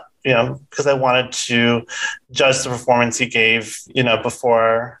 not because I wanted to judge the performance he gave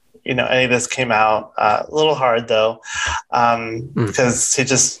before any of this came out. A little hard though,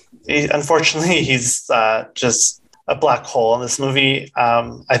 because unfortunately he's just a black hole in this movie.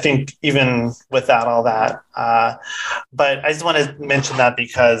 I think even without all that, but I just want to mention that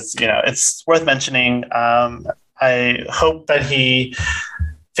because it's worth mentioning. I hope that he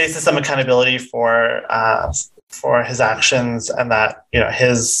faces some accountability for his actions, and that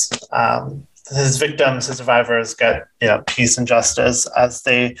his victims, his survivors, get peace and justice as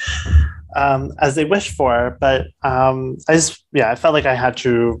they wish for. But I felt like I had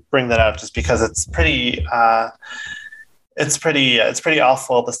to bring that up just because it's pretty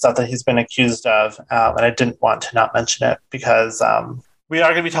awful, the stuff that he's been accused of, and I didn't want to not mention it because we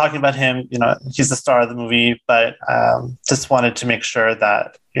are going to be talking about him. He's the star of the movie, but just wanted to make sure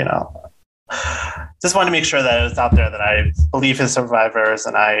that it was out there that I believe his survivors,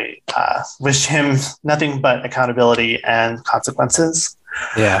 and I wish him nothing but accountability and consequences.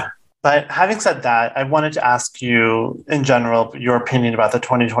 Yeah. But having said that, I wanted to ask you, in general, your opinion about the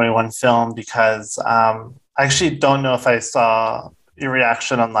 2021 film, because I actually don't know if I saw your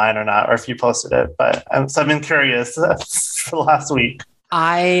reaction online or not, or if you posted it, but so I've been curious for the last week.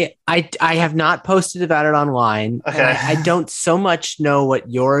 I have not posted about it online. Okay. I don't so much know what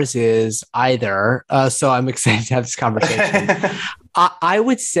yours is either, so I'm excited to have this conversation. Okay. I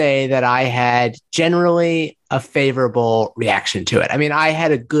would say that I had generally a favorable reaction to it. I mean, I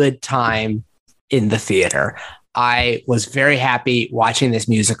had a good time in the theater. I was very happy watching this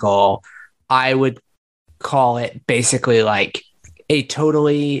musical. I would call it basically like a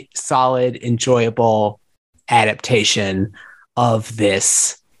totally solid, enjoyable adaptation of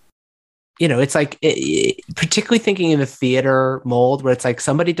this. It's like, particularly thinking in the theater mold where it's like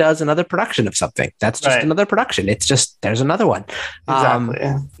somebody does another production of something. That's just Right. another production. It's just, there's another one.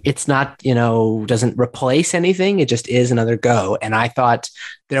 Exactly. It's not, doesn't replace anything. It just is another go. And I thought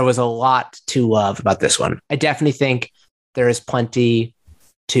there was a lot to love about this one. I definitely think there is plenty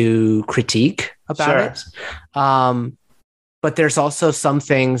to critique about it. But there's also some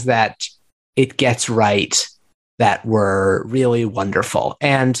things that it gets right that were really wonderful.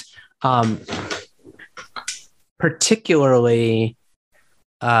 And particularly,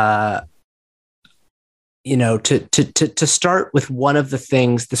 to start with one of the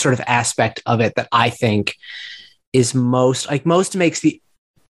things, the sort of aspect of it that I think is most makes the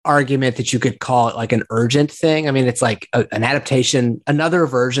argument that you could call it like an urgent thing. I mean, it's like an adaptation, another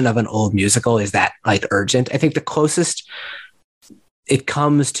version of an old musical. Is that like urgent? I think the closest it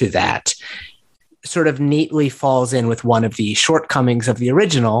comes to that sort of neatly falls in with one of the shortcomings of the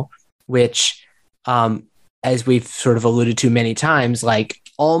original, which, as we've sort of alluded to many times, like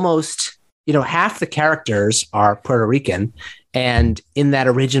almost, half the characters are Puerto Rican. And in that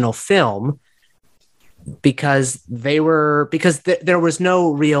original film, because there was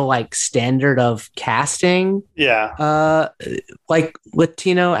no real like standard of casting, like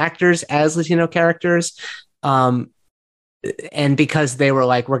Latino actors as Latino characters. And because they were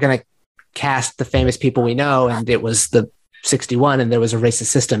like, we're going to cast the famous people we know, and it was the 61 and there was a racist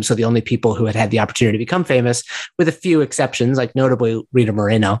system. So the only people who had the opportunity to become famous, with a few exceptions, like notably Rita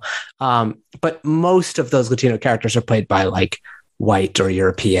Moreno. But most of those Latino characters are played by like white or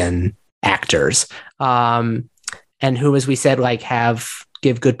European actors. And who, as we said, like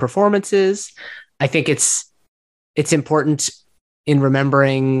give good performances. I think it's important in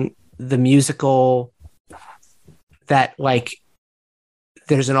remembering the musical that like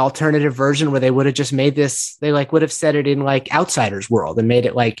there's an alternative version where they would have just made this, they like would have set it in like Outsiders world and made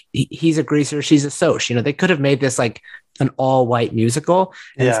it like he's a greaser, she's a soc. You know, they could have made this like an all white musical.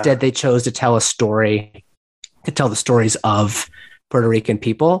 And instead they chose to tell the stories of Puerto Rican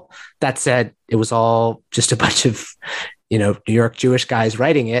people. That said, it was all just a bunch of, you know, New York Jewish guys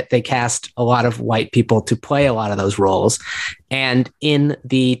writing it. They cast a lot of white people to play a lot of those roles. And in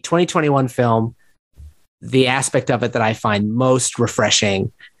the 2021 film, the aspect of it that I find most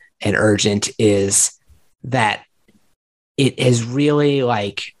refreshing and urgent is that it has really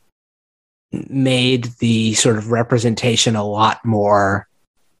like made the sort of representation a lot more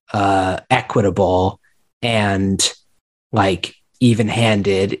equitable and like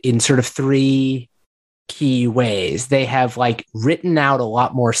even-handed in sort of three key ways. They have like written out a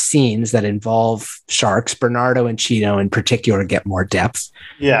lot more scenes that involve sharks. Bernardo and Chino in particular get more depth.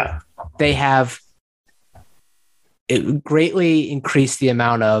 Yeah. They have greatly increased the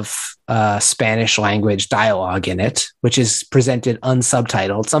amount of Spanish language dialogue in it, which is presented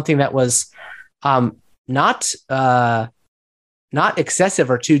unsubtitled, something that was not excessive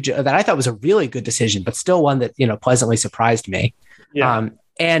or too, that I thought was a really good decision, but still one that, you know, pleasantly surprised me. Yeah.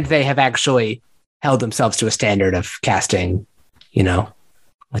 And they have actually held themselves to a standard of casting, you know,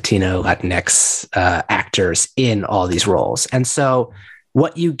 Latino, Latinx actors in all these roles. And so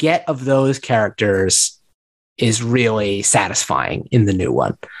what you get of those characters is really satisfying in the new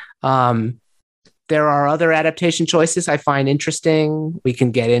one. There are other adaptation choices I find interesting. We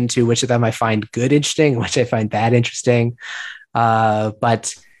can get into which of them I find good interesting, which I find bad interesting.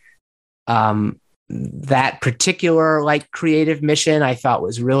 But that particular like creative mission I thought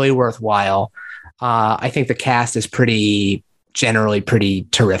was really worthwhile. I think the cast is generally pretty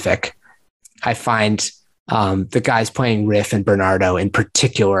terrific. I find the guys playing Riff and Bernardo in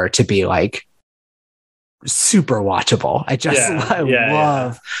particular to be like super watchable. I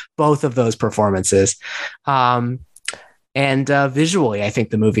love both of those performances. And visually, I think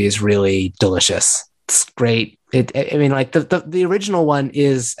the movie is really delicious. It's great. I mean, like the original one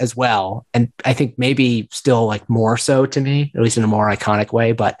is as well, and I think maybe still like more so to me, at least in a more iconic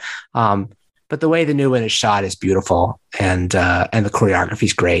way. But the way the new one is shot is beautiful, and the choreography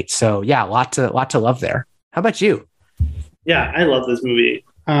is great. So yeah, a lot to love there. How about you? Yeah, I love this movie.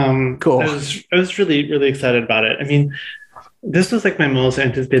 Cool. I was really, really excited about it. I mean, this was like my most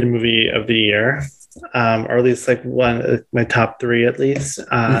anticipated movie of the year, or at least like my top three at least,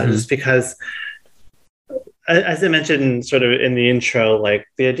 just because, as I mentioned sort of in the intro, like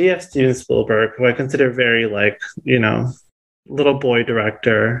the idea of Steven Spielberg, who I consider very like, you know, little boy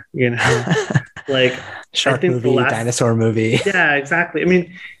director, you know, like shark movie, dinosaur movie. Yeah, exactly. I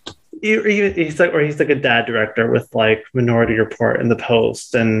mean, he's like a dad director with like Minority Report and The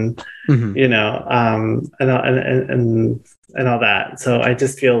Post, and you know, and all that. So I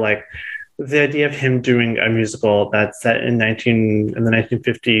just feel like the idea of him doing a musical that's set in the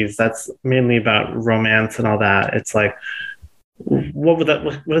 1950s, that's mainly about romance and all that. It's like, what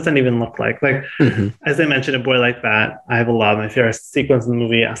does that even look like? Like, as I mentioned, A Boy Like That, I have a lot of my favorite sequence in the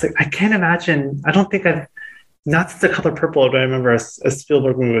movie. I was like, I can't imagine. I don't think not The Color Purple, but I remember a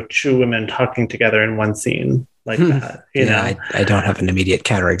Spielberg movie with two women talking together in one scene like that. You know, I don't have an immediate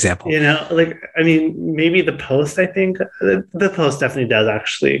counterexample. You know, like, I mean, maybe The Post, I think. The Post definitely does,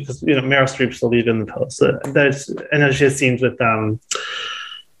 actually, because, you know, Meryl Streep's the lead in The Post. I know she has scenes with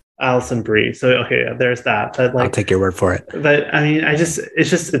Alison Brie. So, okay, there's that. But, like, I'll take your word for it. But, I mean,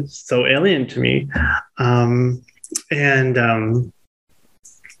 it's so alien to me. I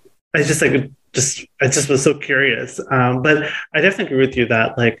just was so curious. But I definitely agree with you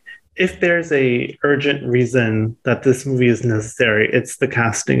that, like, if there's a urgent reason that this movie is necessary, it's the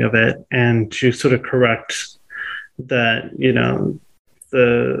casting of it, and to sort of correct that, you know,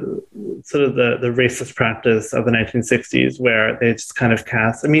 the sort of the racist practice of the 1960s where they just kind of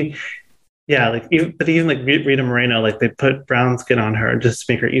cast. I mean, yeah, like even like Rita Moreno, like they put brown skin on her just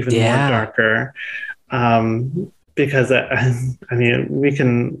to make her even more darker. Because I mean, we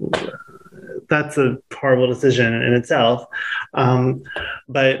can. That's a horrible decision in itself.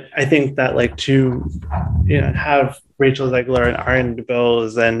 But I think that, like, to, you know, have Rachel Zegler and Ariana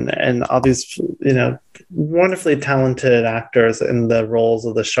DeBose and all these, you know, wonderfully talented actors in the roles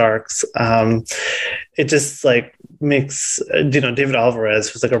of the sharks, it just like makes, you know, David Alvarez,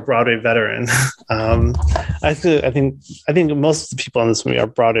 who's like a Broadway veteran. I think most of the people in this movie are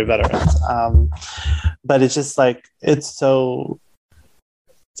Broadway veterans. But it's just like, it's so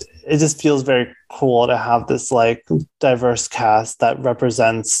it just feels very cool to have this like diverse cast that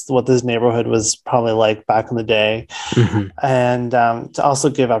represents what this neighborhood was probably like back in the day. And to also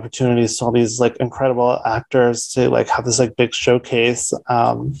give opportunities to all these like incredible actors to like have this like big showcase,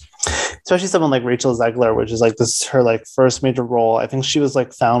 especially someone like Rachel Zegler, which is like this her like first major role. I think she was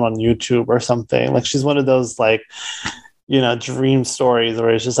like found on YouTube or something. Like she's one of those like, you know, dream stories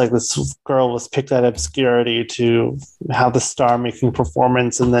where it's just like this girl was picked out of obscurity to have the star-making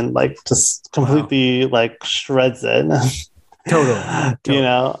performance, and then like just completely like shreds it. Totally. You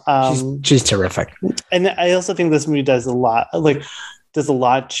know, she's terrific. And I also think this movie does a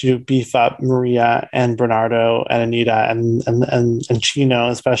lot to beef up Maria and Bernardo and Anita and Chino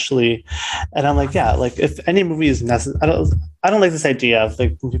especially. And I'm like, yeah, like if any movie is necessary, I don't like this idea of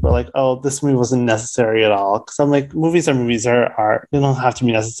like when people are like, oh, this movie wasn't necessary at all. Because I'm like, movies are they don't have to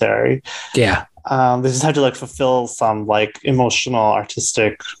be necessary. Yeah. They just have to like fulfill some like emotional,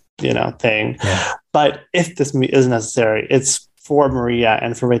 artistic, you know, thing. Yeah. But if this movie is necessary, it's for Maria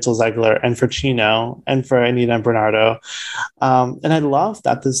and for Rachel Zegler and for Chino and for Anita and Bernardo. And I love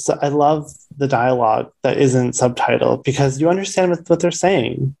that I love the dialogue that isn't subtitled, because you understand what they're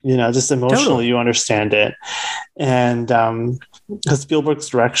saying, you know, just emotionally you understand it. And because Spielberg's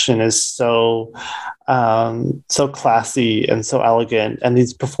direction is so classy and so elegant, and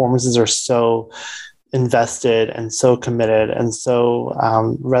these performances are so invested and so committed and so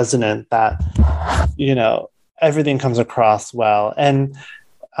resonant that, you know, everything comes across well. And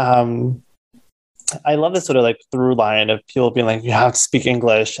I love this sort of like through line of people being like, you have to speak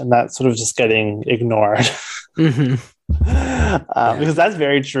English, and that's sort of just getting ignored. Because that's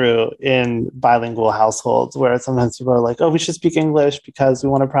very true in bilingual households, where sometimes people are like, oh, we should speak English because we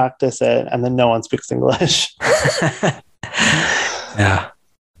want to practice it, and then no one speaks English. Yeah.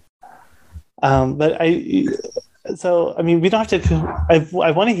 But I mean, we don't have to.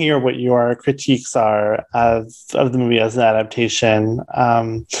 I want to hear what your critiques are of the movie as an adaptation,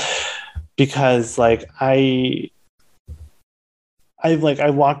 because like I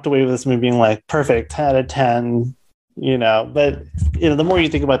walked away with this movie being like perfect, 10 out of 10, you know. But you know, the more you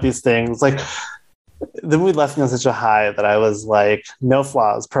think about these things, like the movie left me on such a high that I was like, no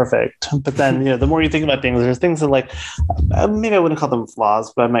flaws, perfect. But then, you know, the more you think about things, there's things that like, maybe I wouldn't call them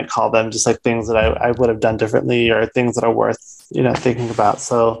flaws, but I might call them just like things that I would have done differently, or things that are worth, you know, thinking about.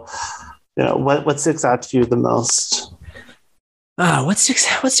 So, you know, what sticks out to you the most? What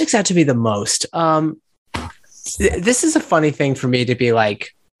sticks out to me the most? This is a funny thing for me to be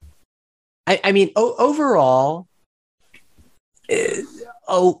like, I mean, overall,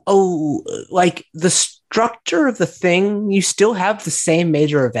 like the structure of the thing, you still have the same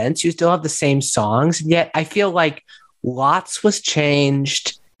major events, you still have the same songs, and yet I feel like lots was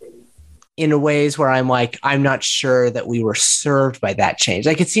changed in ways where I'm like, I'm not sure that we were served by that change.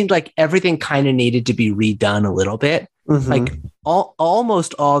 Like it seemed like everything kind of needed to be redone a little bit. Like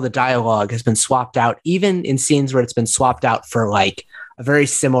almost all the dialogue has been swapped out, even in scenes where it's been swapped out for like a very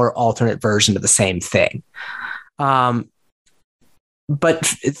similar alternate version of the same thing. But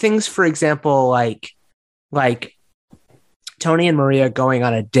things, for example, like Tony and Maria going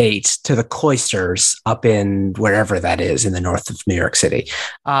on a date to the cloisters up in wherever that is in the north of New York City,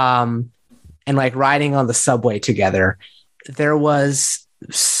 and like riding on the subway together. There was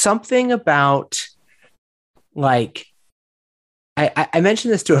something about like, I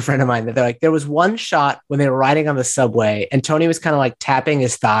mentioned this to a friend of mine that they're like, there was one shot when they were riding on the subway and Tony was kind of like tapping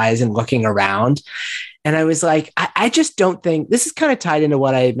his thighs and looking around. And I was like, I just don't think this is kind of tied into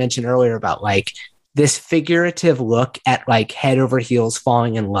what I mentioned earlier about like this figurative look at like head over heels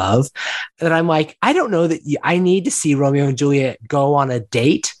falling in love, that I'm like, I don't know that I need to see Romeo and Juliet go on a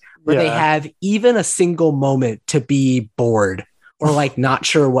date where they have even a single moment to be bored or like not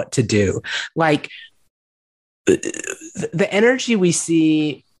sure what to do. Like the energy we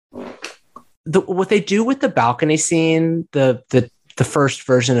see, what they do with the balcony scene, the first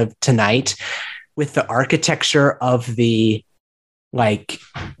version of Tonight, with the architecture of the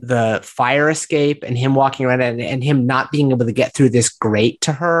fire escape and him walking around and him not being able to get through this grate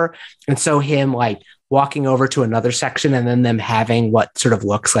to her. And so him like walking over to another section and then them having what sort of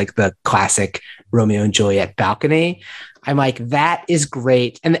looks like the classic Romeo and Juliet balcony. I'm like, that is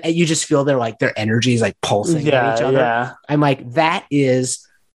great. And you just feel their energy is like pulsing at each other. Yeah. I'm like, that is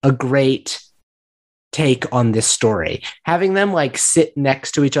a great take on this story. Having them like sit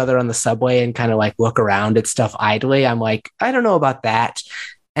next to each other on the subway and kind of like look around at stuff idly, I'm like, I don't know about that.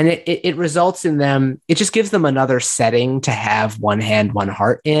 And it results in them, it just gives them another setting to have one hand, one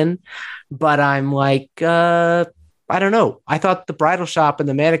heart in. But I'm like, I I don't know. I thought the bridal shop and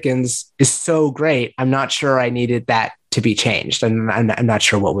the mannequins is so great. I'm not sure I needed that to be changed. And I'm not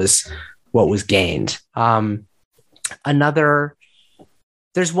sure what was gained.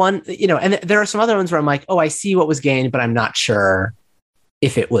 There's one, and there are some other ones where I'm like, oh, I see what was gained, but I'm not sure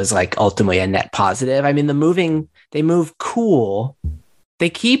if it was like ultimately a net positive. I mean, they move Cool. They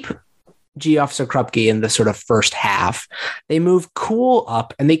keep G Officer Krupke in the sort of first half. They move Cool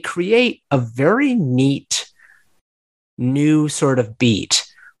up and they create a very neat new sort of beat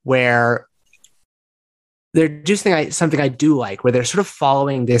where they're doing something I do like, where they're sort of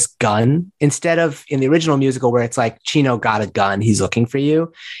following this gun instead of in the original musical where it's like Chino got a gun, he's looking for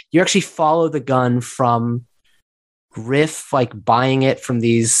you. You actually follow the gun from Riff, like buying it from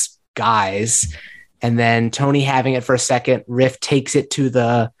these guys, and then Tony having it for a second. Riff takes it to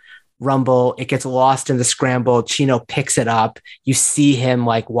the Rumble. It gets lost in the scramble. Chino picks it up. You see him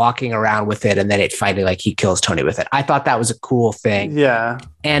like walking around with it, and then it finally like he kills Tony with it. I thought that was a cool thing. Yeah.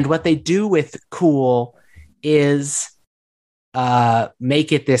 And what they do with Cool is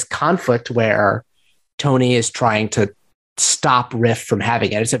make it this conflict where Tony is trying to stop Riff from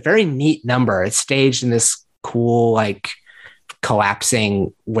having it. It's a very neat number. It's staged in this cool, like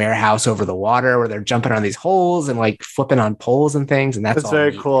collapsing warehouse over the water where they're jumping on these holes and like flipping on poles and things. And that's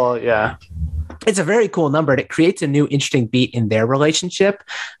very neat. Cool. Yeah. It's a very cool number, and it creates a new interesting beat in their relationship.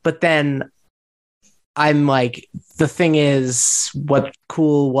 But then I'm like, the thing is, what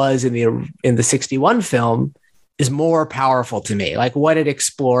Cool was in the 61 film is more powerful to me. Like what it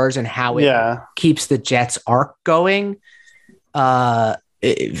explores and how it keeps the Jets arc going.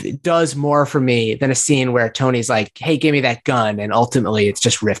 It does more for me than a scene where Tony's like, hey, give me that gun. And ultimately it's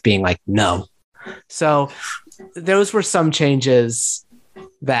just Riff being like, no. So those were some changes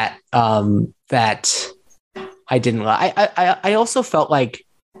that I didn't like. I also felt like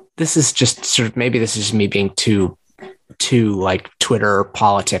this is just sort of, maybe this is just me being too like Twitter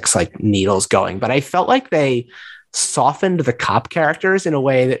politics, like needles going, but I felt like they softened the cop characters in a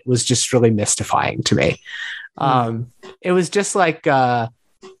way that was just really mystifying to me. It was just like, it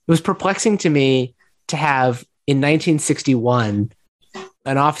was perplexing to me to have in 1961,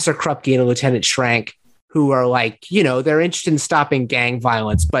 an Officer Krupke and a Lieutenant Schrank who are like, they're interested in stopping gang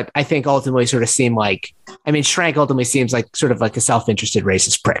violence, but I think ultimately sort of seem like, I mean, Schrank ultimately seems like sort of like a self-interested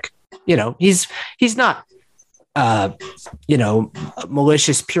racist prick. He's not,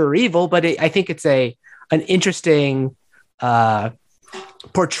 malicious, pure evil, but I think it's an interesting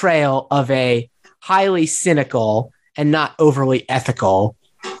portrayal of a highly cynical and not overly ethical,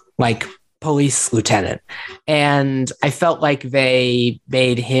 like police lieutenant. And I felt like they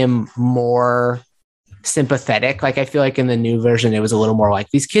made him more sympathetic. Like I feel like in the new version, it was a little more like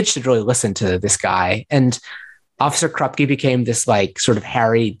these kids should really listen to this guy. And Officer Krupke became this like sort of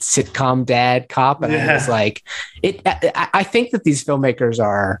harried sitcom dad cop. And I was like, I think that these filmmakers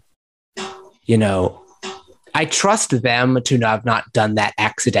are, I trust them to have not done that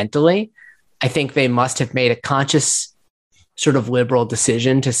accidentally. I think they must have made a conscious sort of liberal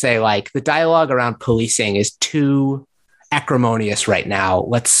decision to say like the dialogue around policing is too acrimonious right now.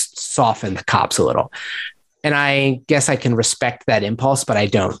 Let's soften the cops a little. And I guess I can respect that impulse, but I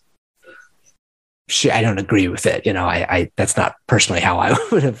don't agree with it. I that's not personally how I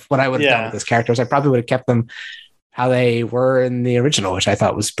would have, what I would have done with those characters. I probably would have kept them how they were in the original, which I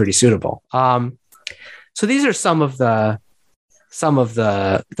thought was pretty suitable. So these are some of the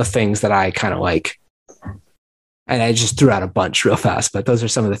things that I kind of like, and I just threw out a bunch real fast, but those are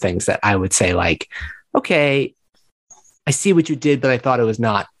some of the things that I would say like, okay, I see what you did, but I thought it was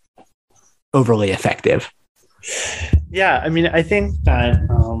not overly effective. Yeah. I mean, I think that,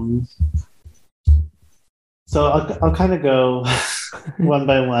 so I'll kind of go one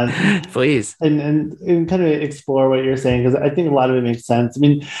by one, please, and kind of explore what you're saying, because I think a lot of it makes sense. I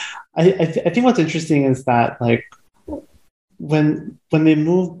mean, I think what's interesting is that like when they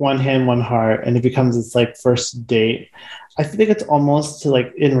move One Hand, One Heart, and it becomes this like first date, I think it's almost to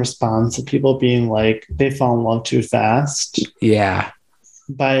like in response to people being like they fall in love too fast. Yeah,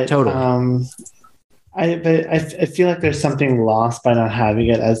 but totally. I feel like there's something lost by not having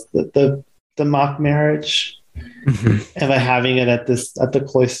it as the mock marriage. Mm-hmm. And by having it at the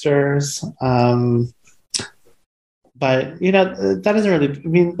cloisters, but that doesn't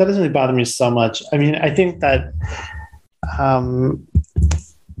really bother me so much. I mean, I think that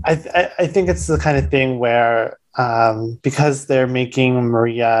I think it's the kind of thing where because they're making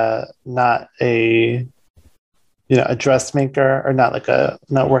Maria not a dressmaker, or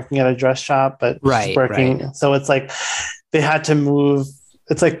not working at a dress shop, but she's working. Right. So it's like they had to move.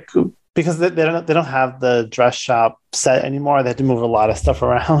 It's like, because they don't have the dress shop set anymore, they had to move a lot of stuff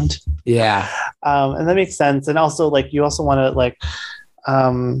around. Yeah. And that makes sense. And also, like, you also want to, like,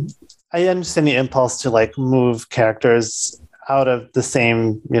 I understand the impulse to, like, move characters out of the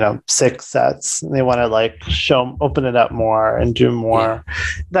same, 6 sets. They want to, like, open it up more and do more.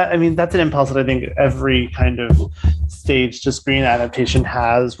 That's an impulse that I think every kind of stage to screen adaptation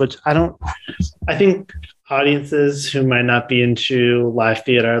has, which I think audiences who might not be into live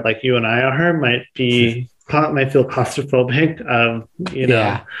theater like you and I are might feel claustrophobic of,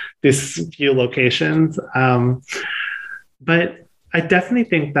 these few locations. But I definitely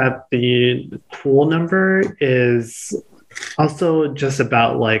think that the pool number is also just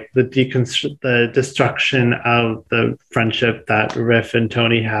about, like, the destruction of the friendship that Riff and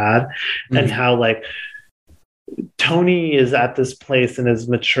Tony had, and how, like, Tony is at this place in his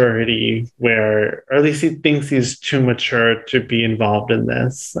maturity where, or at least he thinks he's too mature to be involved in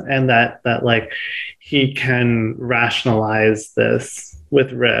this, and that like he can rationalize this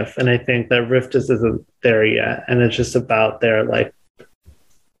with Riff. And I think that Riff just isn't there yet, and it's just about their, like,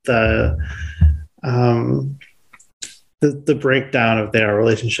 the breakdown of their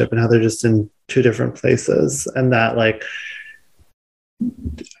relationship and how they're just in 2 different places, and that, like,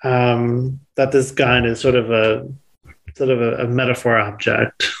 that this gun is sort of a metaphor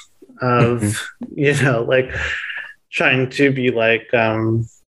object of, like, trying to be like,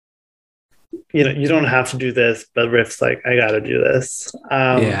 you don't have to do this, but Riff's like, I gotta do this.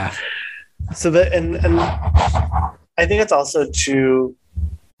 So that, and I think it's also to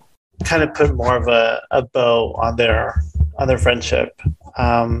kind of put more of a bow on their friendship.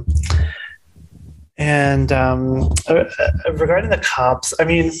 And regarding the cops, I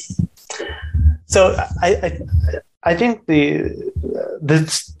mean, so I think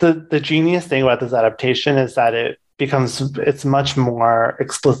the genius thing about this adaptation is that it's much more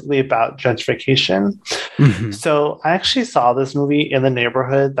explicitly about gentrification. So I actually saw this movie in the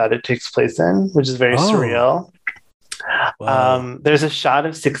neighborhood that it takes place in, which is very surreal. Wow. There's a shot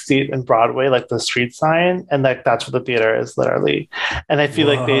of 60th and Broadway, like the street sign, and like that's where the theater is, literally. And I feel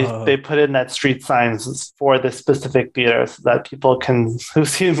like they put in that street signs for this specific theater so that people who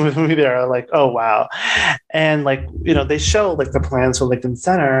see the movie there are like, oh wow. And like, they show like the plans for Lincoln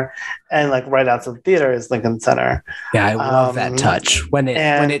Center, and like right outside the theater is Lincoln Center. Yeah, I love that touch when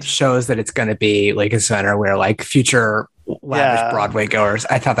it shows that it's going to be Lincoln Center, where like future lavish Broadway goers.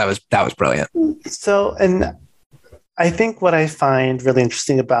 I thought that was brilliant. So, and I think what I find really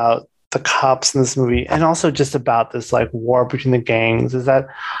interesting about the cops in this movie, and also just about this like war between the gangs, is that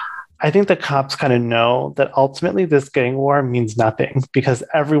I think the cops kind of know that ultimately this gang war means nothing because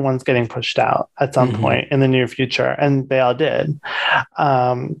everyone's getting pushed out at some point in the near future, and they all did.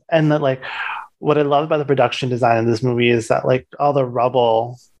 And that, like, what I love about the production design in this movie is that like all the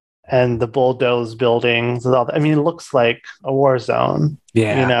rubble and the bulldozed buildings and all that, I mean, it looks like a war zone.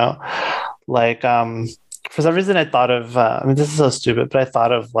 Like for some reason I thought of this is so stupid, but I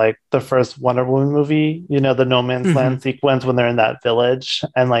thought of like the first Wonder Woman movie, the No Man's Land sequence when they're in that village,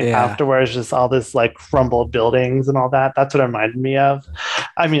 and like afterwards just all this like crumbled buildings and all that. That's what it reminded me of.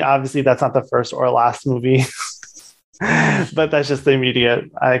 I mean, obviously that's not the first or last movie. But that's just the immediate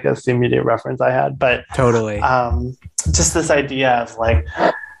reference I had. But totally just this idea of like,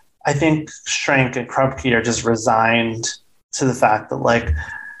 I think Schrank and Krupke are just resigned to the fact that, like,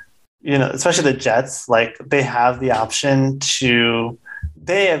 especially the Jets, like they have the option to,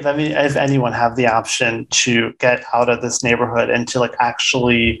 if anyone, have the option to get out of this neighborhood and to like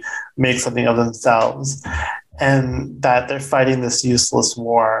actually make something of themselves. And that they're fighting this useless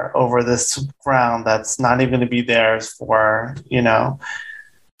war over this ground that's not even going to be theirs for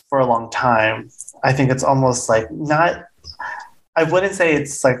a long time. I think it's almost like not, I wouldn't say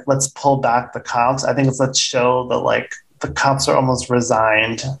it's like, let's pull back the cops. I think it's let's show that like the cops are almost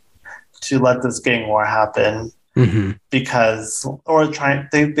resigned to let this gang war happen because, or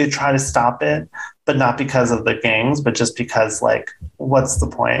they try to stop it, but not because of the gangs, but just because like, what's the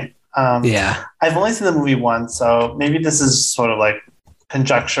point? I've only seen the movie once, so maybe this is sort of like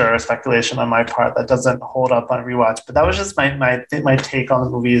conjecture or speculation on my part that doesn't hold up on rewatch. But that was just my take on the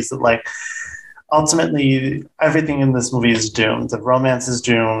movie, is that like ultimately everything in this movie is doomed. The romance is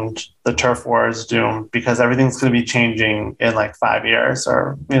doomed. The turf war is doomed because everything's going to be changing in like 5 years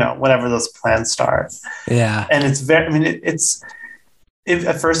or whenever those plans start. Yeah, and it's very. I mean,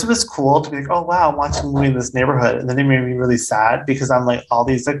 at first it was cool to be like, oh wow, I'm watching a movie in this neighborhood, and then it made me really sad because I'm like, all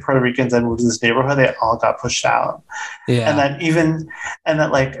these like Puerto Ricans that moved to this neighborhood, they all got pushed out. And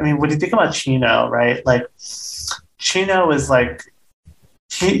that like, I mean, when you think about Chino, right? Like Chino is like,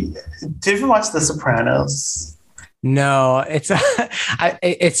 did you ever watch The Sopranos? No, it's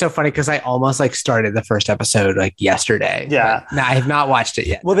so funny because I almost like started the first episode like yesterday. Yeah. No, I have not watched it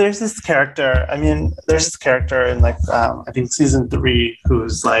yet. Well, there's this character. I mean, there's this character in like I think season 3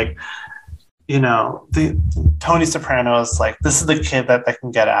 who's like, you know, the Tony Soprano is like, this is the kid that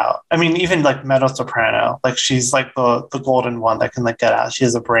can get out. I mean, even like Meadow Soprano, like she's like the golden one that can like get out. She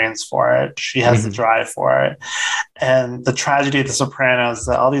has the brains for it. She has the drive for it. And the tragedy of the Sopranos is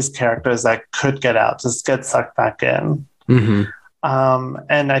that all these characters that could get out just get sucked back in.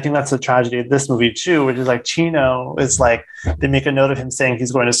 And I think that's the tragedy of this movie too, which is like Chino is like, they make a note of him saying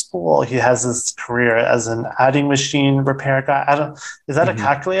he's going to school. He has this career as an adding machine repair guy. Is that a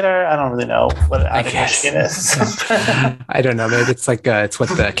calculator? I don't really know what an adding machine is. I don't know. Maybe it's like, it's what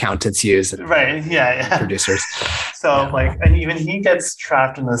the accountants use. Right. Yeah. Producers. So like, and even he gets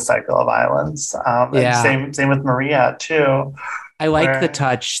trapped in this cycle of violence. And same with Maria too. I like the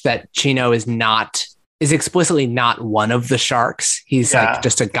touch that Chino is explicitly not one of the sharks. He's like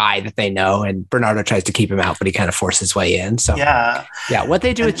just a guy that they know, and Bernardo tries to keep him out, but he kind of forces his way in. So what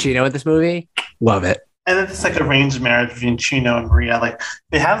they do with Chino in this movie, love it. And then it's like arranged marriage between Chino and Maria. Like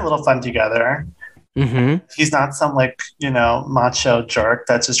they have a little fun together. He's not some like, you know, macho jerk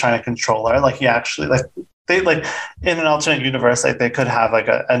that's just trying to control her. Like he actually like they like in an alternate universe, like they could have like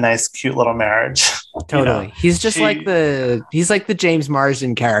a nice, cute little marriage. Totally. You know? He's just like the James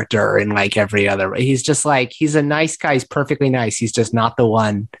Marsden character in like every other. He's just like, he's a nice guy. He's perfectly nice. He's just not the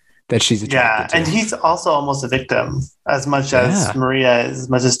one that she's attracted to. And he's also almost a victim as much as Maria is, as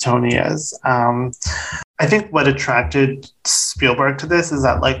much as Tony is. I think what attracted Spielberg to this is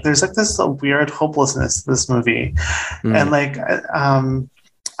that like, there's like this weird hopelessness to this movie. And like,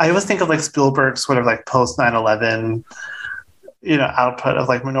 I always think of like Spielberg sort of like post 9/11, you know, output of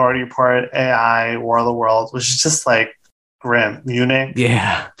like Minority Report, AI, War of the Worlds, which is just like grim. Munich.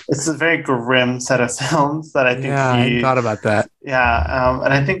 Yeah. It's a very grim set of films that I think I thought about that. Yeah.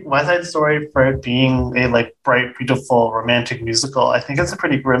 And I think West Side Story, for it being a like bright, beautiful, romantic musical, I think it's a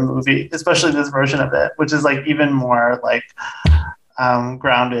pretty grim movie, especially this version of it, which is like even more like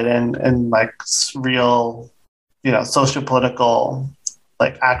grounded in like real, you know, socio-political,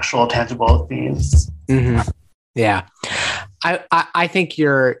 like actual tangible themes. Yeah. I think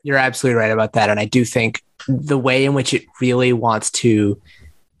you're absolutely right about that. And I do think the way in which it really wants to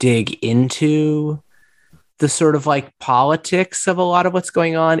dig into the sort of like politics of a lot of what's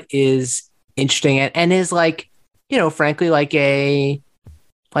going on is interesting and is like, you know, frankly, like a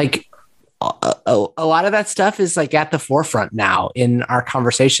lot of that stuff is like at the forefront now in our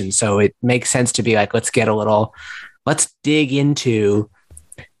conversation. So it makes sense to be like, let's dig into,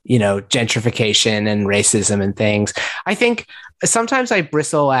 you know, gentrification and racism and things. I think sometimes I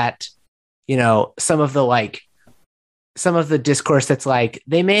bristle at, you know, some of the discourse that's like,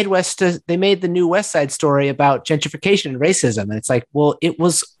 they made the new West Side Story about gentrification and racism. And it's like, well, it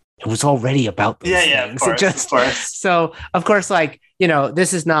was already about those things. Of course. So of course, like, you know,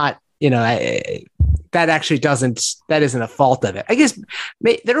 this is not, you know, that isn't a fault of it. I guess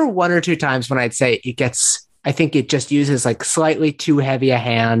there are one or two times when I'd say I think it just uses like slightly too heavy a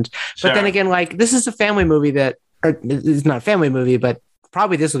hand. But then again, like this is a family movie it's not a family movie, but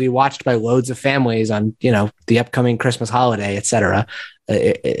probably this will be watched by loads of families on, you know, the upcoming Christmas holiday, etc.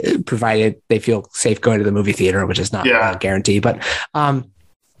 Provided they feel safe going to the movie theater, which is not a guarantee. But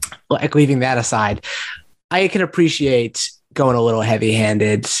like leaving that aside, I can appreciate going a little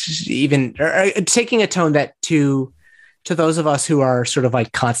heavy-handed, even or taking a tone that to those of us who are sort of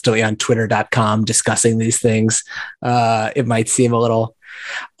like constantly on twitter.com discussing these things, it might seem a little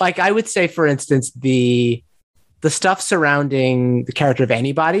like, I would say, for instance, the stuff surrounding the character of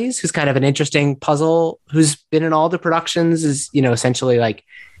Anybody's, who's kind of an interesting puzzle, who's been in all the productions, is, you know, essentially like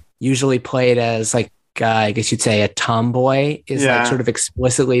usually played as like, I guess you'd say a tomboy, is like sort of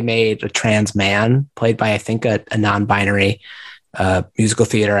explicitly made a trans man, played by, I think, a non-binary musical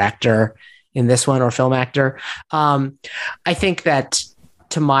theater actor in this one, or film actor. I think that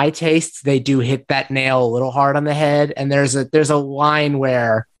to my tastes, they do hit that nail a little hard on the head. And there's a line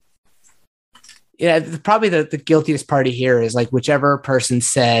where, probably the guiltiest party here is like whichever person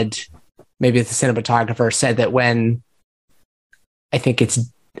said, maybe the cinematographer said that when, I think it's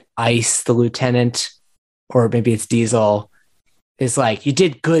Ice, the lieutenant, or maybe it's Diesel, is like, you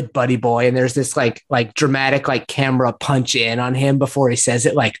did good, buddy boy. And there's this like dramatic, like camera punch in on him before he says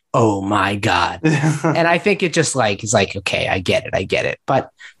it, like, oh my God. And I think it just like, is like, okay, I get it. But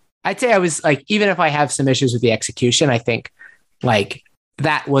I'd say I was like, even if I have some issues with the execution, I think like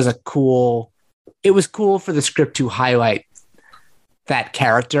that was it was cool for the script to highlight that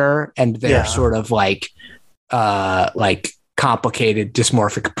character and their sort of like complicated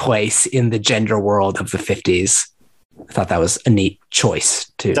dysmorphic place in the gender world of the 50s. I thought that was a neat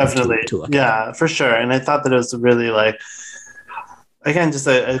choice to definitely to look at. For sure. And I thought that it was really like, again, just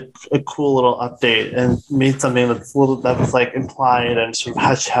a cool little update, and made something that was like implied and sort of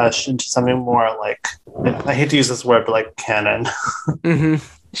hush hush into something more like, I hate to use this word, but like canon. Mm-hmm.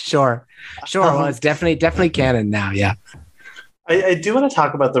 Sure. Well, it's definitely canon now. Yeah. I do want to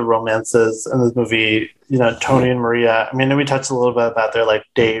talk about the romances in this movie. You know, Tony and Maria. I mean, we touched a little bit about their like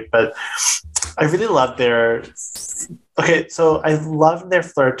date, but I really love their. Okay, so I love their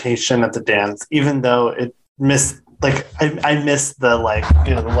flirtation at the dance, even though it missed. Like I missed the like,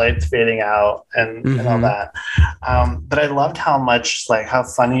 you know, the lights fading out and all that. But I loved how much, like, how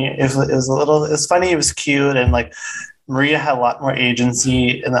funny it was. It was funny. It was cute, and like Maria had a lot more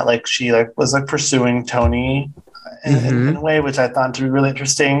agency in that. Like she like was like pursuing Tony in a way, which I found to be really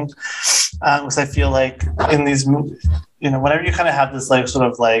interesting. Because I feel like in these movies, you know, whenever you kind of have this like sort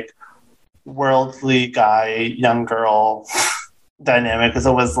of like worldly guy, young girl dynamic, is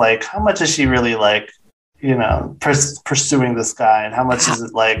always like, how much is she really like, you know, pursuing this guy, and how much is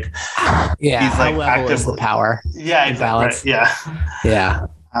it like? Yeah, he's like how level is the power? Yeah, exactly. Right. Yeah.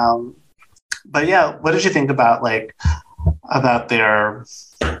 But yeah, what did you think about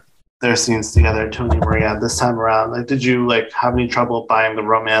their scenes together, Tony and Maria, this time around? Like, did you like have any trouble buying the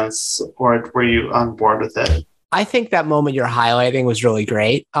romance, or were you on board with it? I think that moment you're highlighting was really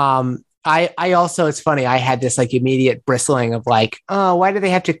great. I also, it's funny, I had this like immediate bristling of like, oh, why do they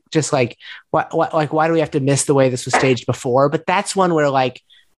have to just like, why do we have to miss the way this was staged before? But that's one where like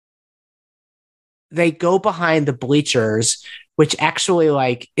they go behind the bleachers, which actually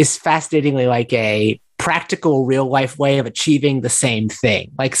like is fascinatingly like a practical real life way of achieving the same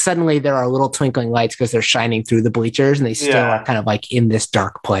thing. Like suddenly there are little twinkling lights because they're shining through the bleachers, and they still are kind of like in this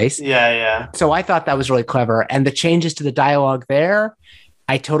dark place. Yeah. So I thought that was really clever. And the changes to the dialogue there,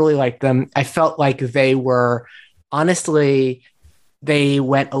 I totally liked them. I felt like they were, honestly, they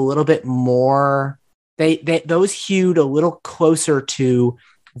went a little bit more, those hewed a little closer to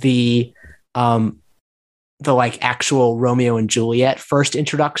the like actual Romeo and Juliet first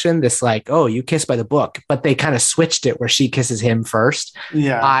introduction, this like, oh, you kiss by the book, but they kind of switched it where she kisses him first.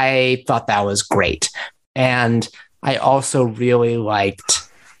 Yeah. I thought that was great. And I also really liked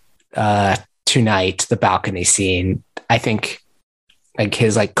Tonight, the balcony scene. I think like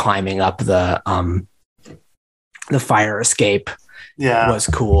his like climbing up the fire escape was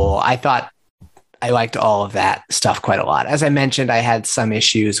cool. I thought I liked all of that stuff quite a lot. As I mentioned, I had some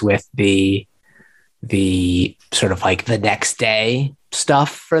issues with the sort of like the next day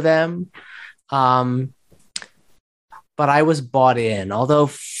stuff for them. But I was bought in, although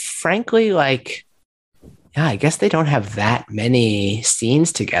frankly, like, yeah, I guess they don't have that many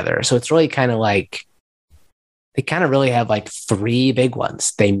scenes together. So it's really kind of like, they kind of really have like three big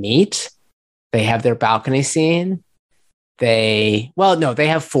ones. They meet, they have their balcony scene. They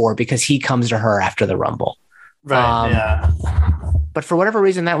have four because he comes to her after the rumble. Right. But for whatever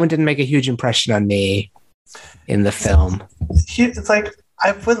reason, that one didn't make a huge impression on me in the film. It's like,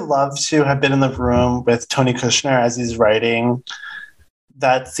 I would love to have been in the room with Tony Kushner as he's writing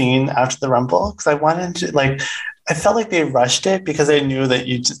that scene after the rumble. Because I wanted to, like, I felt like they rushed it because I knew that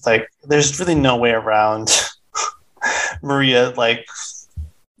you just like, there's really no way around Maria, like,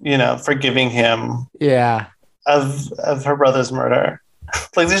 you know, forgiving him of her brother's murder.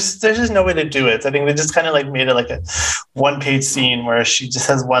 Like there's just no way to do it. I think they just kind of like made it like a one-page scene where she just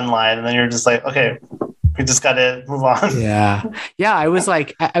has one line, and then you're just like, okay, we just got to move on. Yeah. I was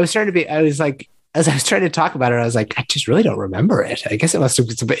like, as I was trying to talk about it, I was like, I just really don't remember it. I guess it must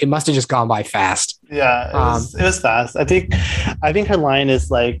have just gone by fast. Yeah, it was fast. I think her line is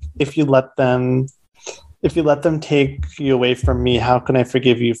like, if you let them take you away from me, how can I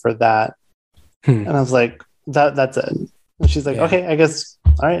forgive you for that? And I was like, that's it. And she's like, okay, I guess,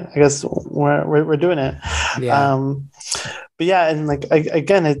 all right, I guess we're doing it. Yeah. But yeah, and like,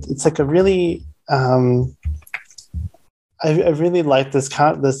 it's like a really, I really like this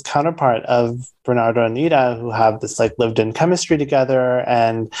counterpart of Bernardo and Rita, who have this like lived in chemistry together.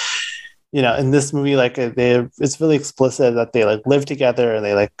 And, you know, in this movie, like it's really explicit that they like live together, and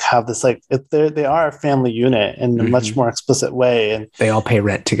they like have this like, they are a family unit in a much more explicit way. And they all pay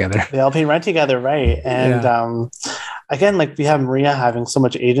rent together. Right. And again, like we have Maria having so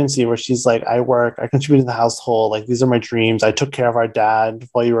much agency where she's like, I work, I contribute to the household. Like, these are my dreams. I took care of our dad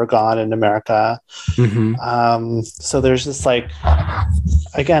while you were gone in America. So there's just like,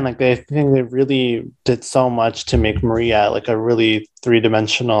 again, like I think they really did so much to make Maria like a really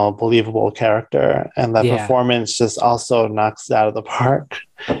three-dimensional, believable character. And that performance just also knocks it out of the park.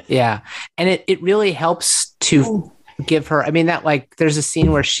 Yeah. And it really helps to give her, I mean, that like, there's a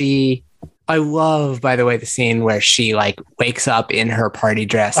scene where love, by the way, the scene where she like wakes up in her party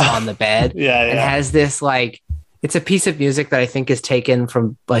dress on the bed and has this like, it's a piece of music that I think is taken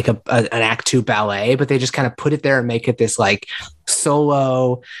from like an act 2 ballet, but they just kind of put it there and make it this like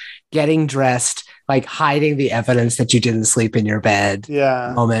solo getting dressed, like hiding the evidence that you didn't sleep in your bed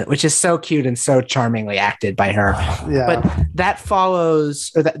moment, which is so cute and so charmingly acted by her. But that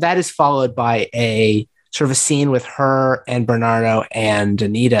follows, or that is followed by a sort of a scene with her and Bernardo and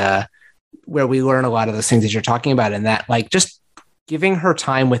Anita, where we learn a lot of those things that you're talking about, and that like just giving her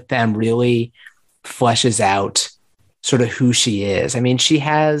time with them really fleshes out sort of who she is. I mean, she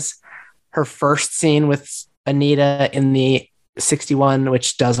has her first scene with Anita in the 61,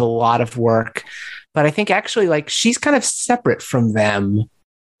 which does a lot of work, but I think actually like she's kind of separate from them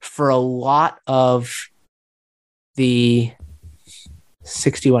for a lot of the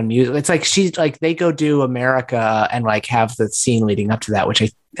 61 music. It's like she's like, they go do America and like have the scene leading up to that, which I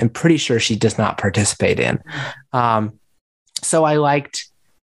am pretty sure she does not participate in. So I liked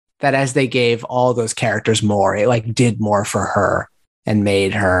that as they gave all those characters more, it like did more for her and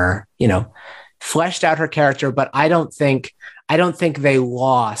made her, you know, fleshed out her character. But I don't think they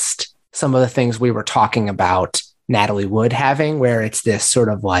lost some of the things we were talking about Natalie Wood having, where it's this sort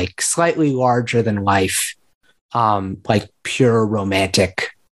of like slightly larger than life, like pure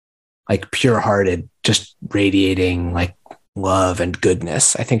romantic, like pure hearted, just radiating like love and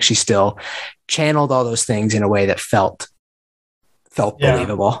goodness. I think she still channeled all those things in a way that felt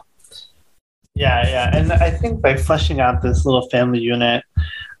believable. Yeah. And I think by fleshing out this little family unit,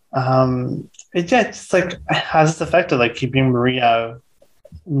 it just like has this effect of like keeping Maria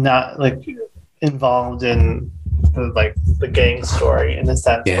not like involved in the gang story in a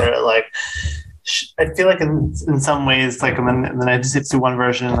sense where like I feel like in some ways like in the 1961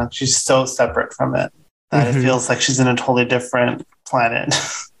 version, like she's so separate from it that it feels like she's in a totally different planet.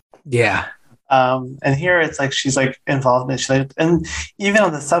 And here it's like she's like involved in it. And even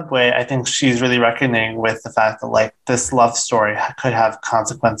on the subway, I think she's really reckoning with the fact that like this love story could have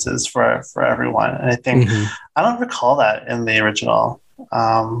consequences for everyone. And I think I don't recall that in the original.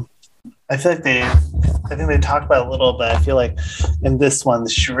 I feel like they talked about it a little bit. I feel like in this one,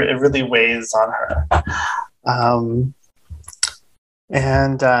 it really weighs on her.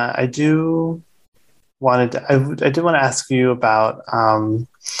 I do want to ask you about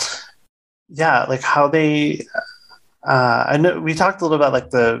like how they I know we talked a little about like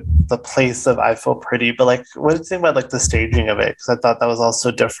the place of I Feel Pretty, but like what did you think about like the staging of it? Because I thought that was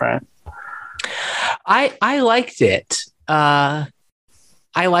also different. I liked it.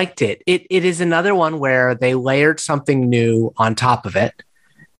 I liked it. It is another one where they layered something new on top of it,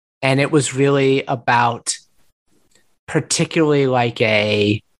 and it was really about particularly like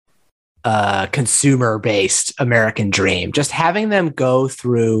a consumer-based American dream. Just having them go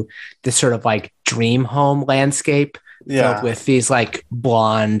through this sort of like dream home landscape filled with these like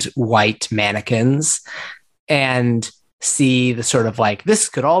blonde white mannequins, and see the sort of like, this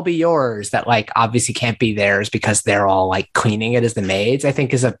could all be yours, that like obviously can't be theirs because they're all like cleaning it as the maids, I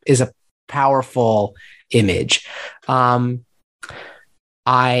think is a powerful image. I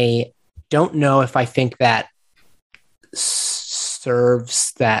don't know if I think that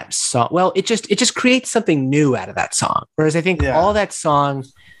serves that song well. It just creates something new out of that song, whereas I think all that song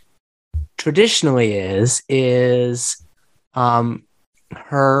traditionally is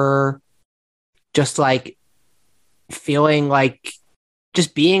her just like feeling like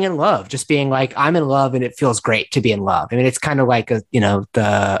just being in love, just being like, I'm in love and it feels great to be in love. I mean, it's kind of like the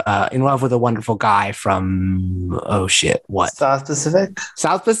In Love with a Wonderful Guy from South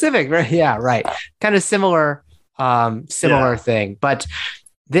Pacific, right? Yeah, right. Kind of similar thing, but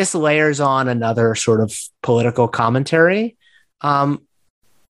this layers on another sort of political commentary. I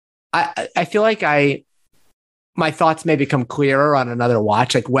feel like my thoughts may become clearer on another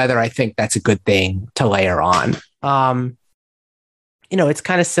watch, like whether I think that's a good thing to layer on. It's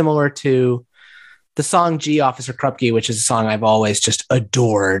kind of similar to the song G, Officer Krupke, which is a song I've always just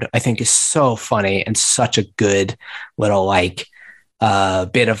adored. I think is so funny and such a good little like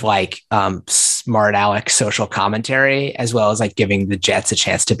bit of like smart aleck social commentary, as well as like giving the Jets a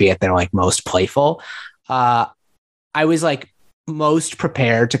chance to be at their like most playful. I was like most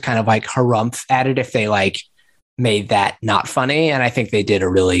prepared to kind of like harumph at it if they like made that not funny, and I think they did a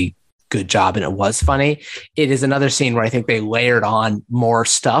really good job and it was funny. It is another scene where I think they layered on more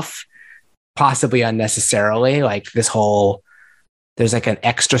stuff, possibly unnecessarily, like there's like an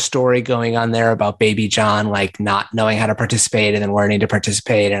extra story going on there about Baby John like not knowing how to participate and then learning to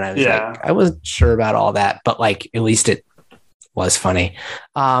participate, and I was like, I wasn't sure about all that, but like at least it was funny.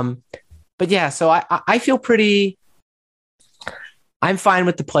 But yeah, so I feel pretty, I'm fine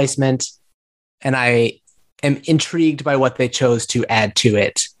with the placement. I am intrigued by what they chose to add to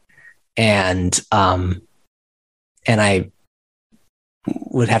it. And I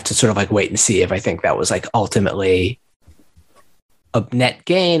would have to sort of like wait and see if I think that was like ultimately a net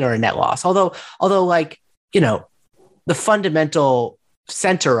gain or a net loss. Although like, you know, the fundamental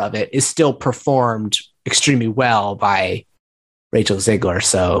center of it is still performed extremely well by Rachel Zegler.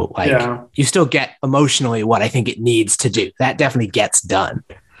 So like you still get emotionally what I think it needs to do. That definitely gets done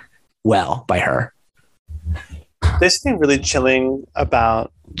well by her. There's something really chilling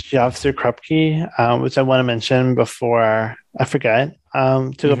about Officer Krupke, which I want to mention before I forget.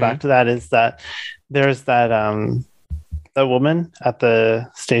 To go back to that is that there's that woman at the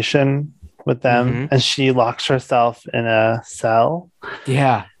station with them, and she locks herself in a cell.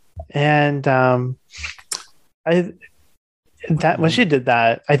 Yeah, and when she did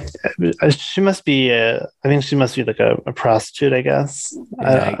that, she must be I think she must be like a prostitute, I guess,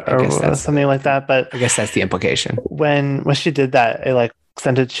 I guess or something like that. But I guess that's the implication. When she did that, it like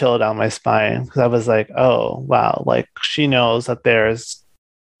sent a chill down my spine, because I was like, oh wow, like she knows that there's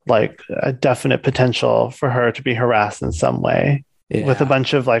like a definite potential for her to be harassed in some way with a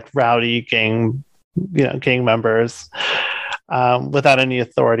bunch of like rowdy gang members, without any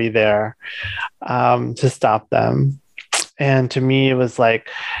authority there to stop them. And to me, it was like,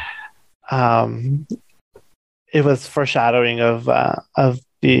 it was foreshadowing of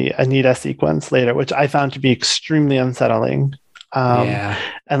the Anita sequence later, which I found to be extremely unsettling,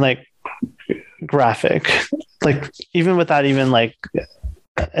 and like graphic, like even without even like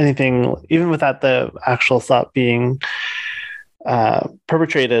anything, even without the actual assault being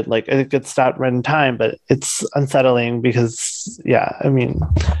perpetrated, like it gets stopped right in time, but it's unsettling because, I mean,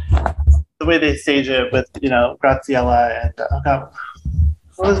 the way they stage it with, Graziella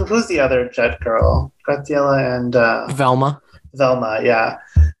and who's the other jet girl? Graziella and Velma,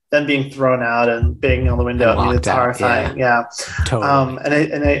 them being thrown out and banging on the window. I mean, it's horrifying.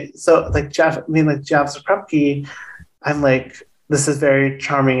 Totally. And I so like Jeff Krupke, I'm like, this is very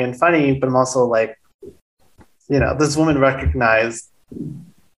charming and funny, but I'm also like, this woman recognized,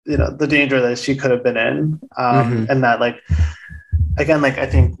 the danger that she could have been in, and that like, again, like I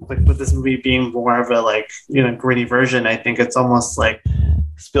think like with this movie being more of a like gritty version, I think it's almost like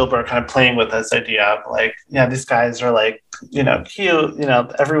Spielberg kind of playing with this idea of like, these guys are like cute,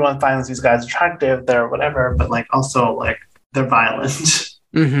 everyone finds these guys attractive, they're whatever, but like also like they're violent.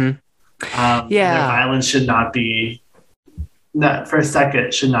 Their violence should not be, not for a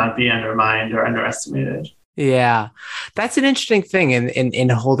second, should not be undermined or underestimated. Yeah, that's an interesting thing in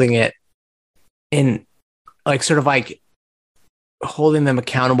holding it in, like sort of like holding them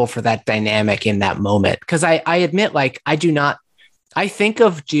accountable for that dynamic in that moment. Because I admit, like, I think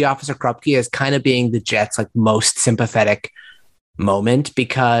of G Officer Krupke as kind of being the Jets' like most sympathetic moment,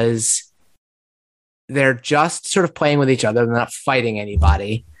 because they're just sort of playing with each other. They're not fighting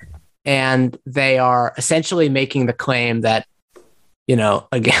anybody. And they are essentially making the claim that,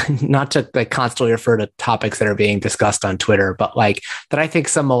 again, not to like constantly refer to topics that are being discussed on Twitter, but like that I think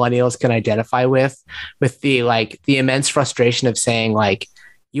some millennials can identify with the immense frustration of saying like,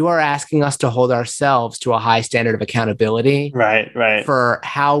 you are asking us to hold ourselves to a high standard of accountability, right, for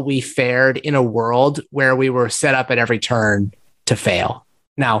how we fared in a world where we were set up at every turn to fail.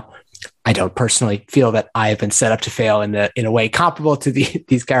 Now, I don't personally feel that I have been set up to fail in a way comparable to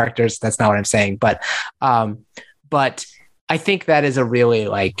these characters. That's not what I'm saying, but I think that is a really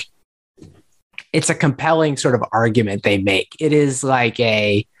like, it's a compelling sort of argument they make. It is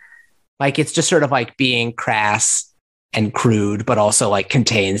it's just sort of like being crass and crude, but also like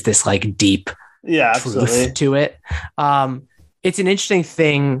contains this like deep truth to it. It's an interesting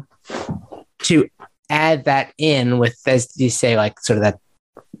thing to add that in with, as you say, like sort of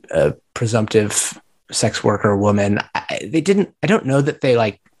that presumptive sex worker woman. I don't know that they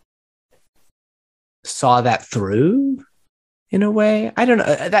like saw that through in a way. I don't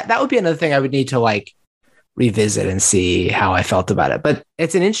know. That would be another thing I would need to like revisit and see how I felt about it. But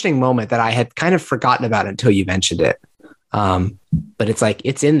it's an interesting moment that I had kind of forgotten about until you mentioned it. But it's like,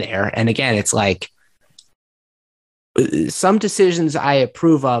 it's in there. And again, it's like some decisions I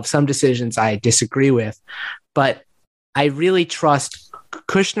approve of, some decisions I disagree with, but I really trust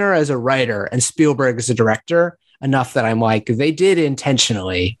Kushner as a writer and Spielberg as a director enough that I'm like, they did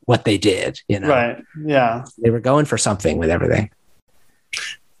intentionally what they did, Right. Yeah. They were going for something with everything.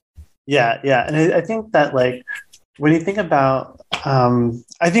 Yeah. Yeah. And I think that like, when you think about,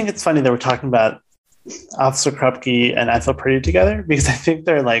 I think it's funny that we're talking about Officer Krupke and I Feel Pretty together, because I think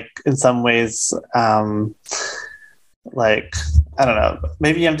they're like, in some ways, like, I don't know,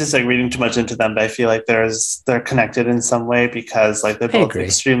 maybe I'm just like reading too much into them, but I feel like they're connected in some way because like they're both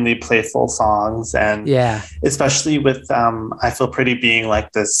extremely playful songs, and especially with I Feel Pretty being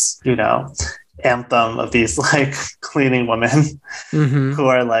like this, you know, anthem of these like cleaning women who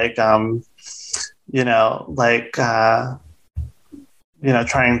are like you know, like you know,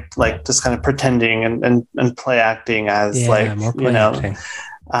 trying like just kind of pretending and play acting as like, you know,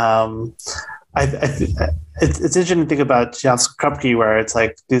 it's interesting to think about Jansk Krupke, where it's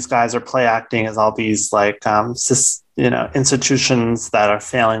like these guys are play acting as all these like you know, institutions that are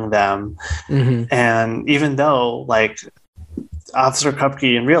failing them, and even though like Officer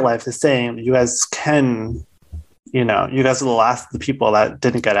Krupke in real life is saying, you guys can, you know, you guys are the last of the people that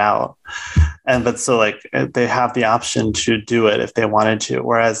didn't get out, but so like they have the option to do it if they wanted to,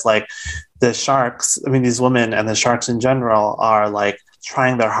 whereas like the sharks, I mean, these women and the sharks in general are like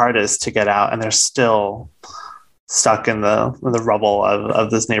trying their hardest to get out, and they're still stuck in the rubble of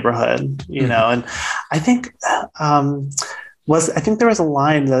this neighborhood, you know. And I think there was a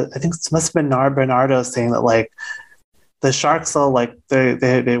line that I think it must have been Bernardo saying that like the sharks all like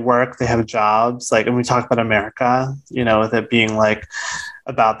they work, they have jobs, like, and we talk about America, you know, with it being like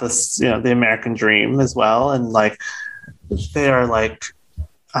about this, you know, the American dream as well, and like they are like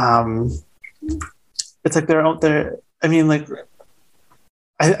it's like they're I mean, like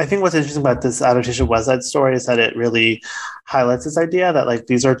I think what's interesting about this adaptation of West Side Story is that it really highlights this idea that like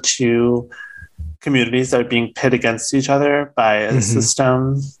these are two communities that are being pit against each other by a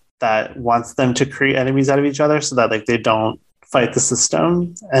system that wants them to create enemies out of each other so that like they don't fight the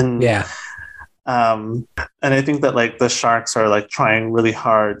system. And and I think that like the sharks are like trying really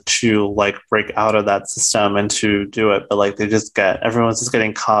hard to like break out of that system and to do it, but like everyone's just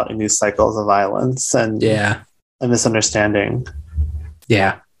getting caught in these cycles of violence and a misunderstanding.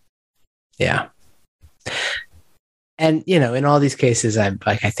 Yeah. And you know, in all these cases, I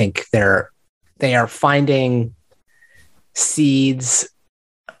think they are finding seeds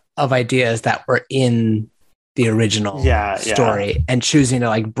of ideas that were in the original story and choosing to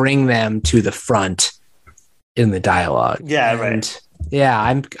like bring them to the front in the dialogue.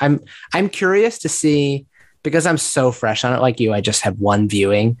 I'm curious to see, because I'm so fresh on it like you. I just had one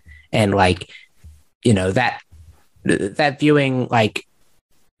viewing, and like, you know, that viewing, like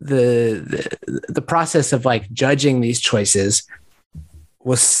the process of like judging these choices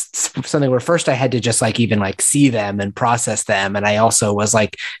was something where first I had to just like even like see them and process them, and I also was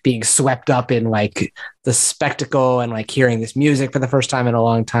like being swept up in like the spectacle and like hearing this music for the first time in a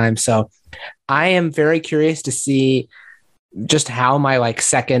long time. So I am very curious to see just how my like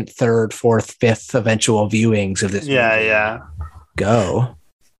second, third, fourth, fifth eventual viewings of this movie go.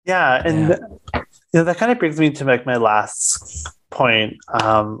 And you know, that kind of brings me to like my last point,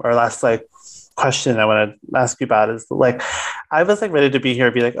 or last like question I want to ask you about is like, I was like ready to be here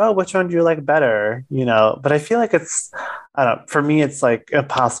and be like, oh, which one do you like better, you know? But I feel like it's, I don't know, for me it's like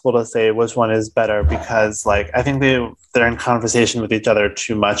impossible to say which one is better, because like I think they're in conversation with each other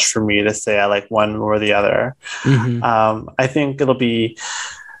too much for me to say I like one or the other. I think it'll be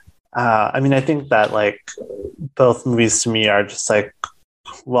I mean, I think that like both movies to me are just like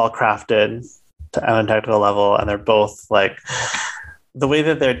well crafted on a technical level, and they're both like, the way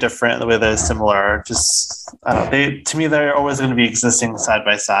that they're different, the way they're similar, just to me they're always going to be existing side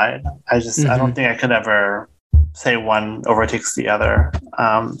by side. I don't think I could ever say one overtakes the other.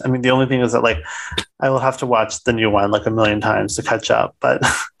 I mean, the only thing is that like I will have to watch the new one like a million times to catch up, but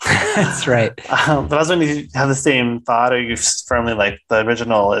that's right. But I was wondering, you have the same thought, or you firmly like the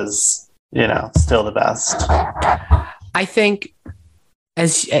original is, you know, still the best? I think,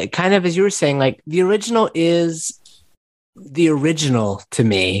 as kind of as you were saying, like the original is the original to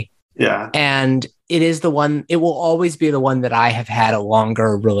me. And it is the one, it will always be the one that I have had a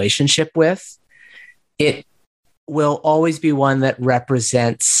longer relationship with. It will always be one that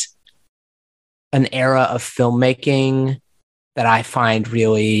represents an era of filmmaking that I find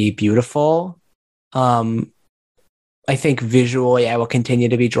really beautiful. I think visually I will continue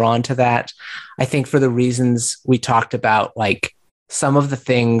to be drawn to that. I think for the reasons we talked about, like some of the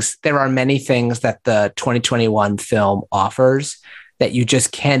things, there are many things that the 2021 film offers that you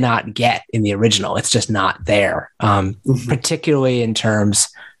just cannot get in the original. It's just not there. Particularly in terms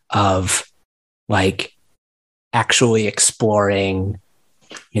of like actually exploring,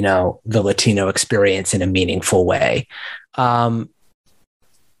 you know, the Latino experience in a meaningful way. I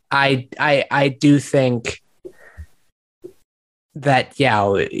do think that,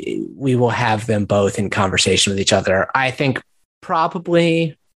 we will have them both in conversation with each other. I think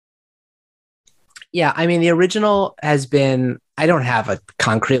probably, I mean, the original has been, I don't have a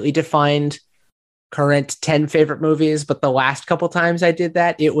concretely defined current 10 favorite movies, but the last couple times I did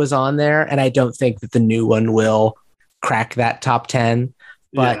that, it was on there. And I don't think that the new one will crack that top 10,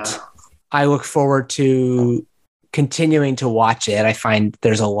 but I look forward to continuing to watch it. I find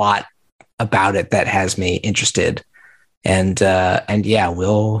there's a lot about it that has me interested. And yeah,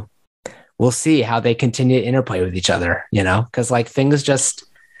 we'll see how they continue to interplay with each other, you know, because like things just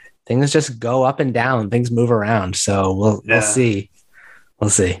go up and down, things move around. So we'll see. We'll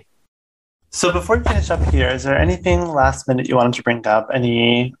see. So before we finish up here, is there anything last minute you wanted to bring up?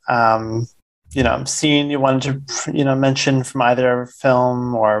 Any scene you wanted to mention from either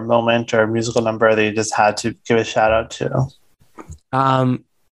film or moment or musical number that you just had to give a shout out to? I'm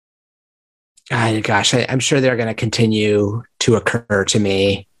sure they're going to continue to occur to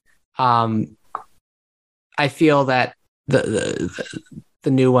me. I feel that the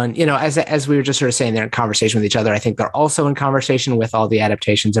new one, you know, as we were just sort of saying, they're in conversation with each other. I think they're also in conversation with all the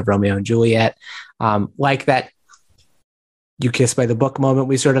adaptations of Romeo and Juliet, like that "You Kiss by the Book" moment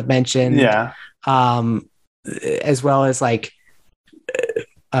we sort of mentioned, as well as like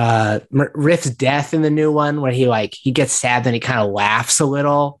Riff's death in the new one, where he gets sad, then he kind of laughs a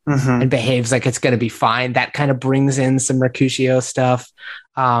little and behaves like it's going to be fine. That kind of brings in some Mercutio stuff.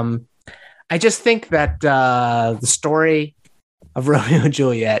 I just think that the story of Romeo and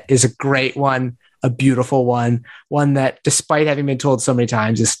Juliet is a great one, a beautiful one that, despite having been told so many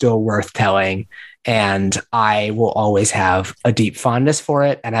times, is still worth telling. And I will always have a deep fondness for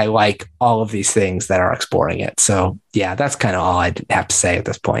it. And I like all of these things that are exploring it. So yeah, that's kind of all I'd have to say at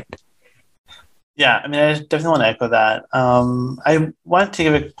this point. Yeah, I mean, I definitely want to echo that. I want to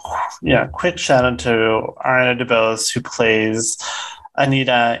give a quick shout out to Ariana DeBose, who plays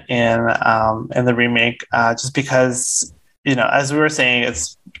Anita in the remake, just because, you know, as we were saying,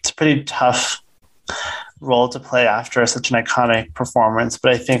 it's a pretty tough role to play after such an iconic performance,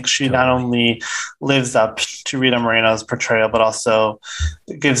 but I think she not only lives up to Rita Moreno's portrayal, but also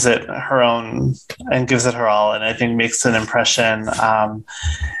gives it her own and gives it her all, and I think makes an impression.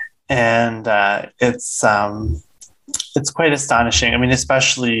 It's quite astonishing. I mean,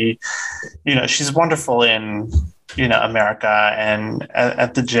 especially, you know, she's wonderful in, you know, America and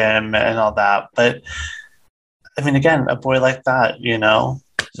at the gym and all that, but I mean, again, a boy like that, you know,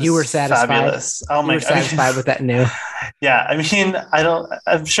 you were satisfied. Fabulous. Oh my God. Satisfied with that new. Yeah. I mean,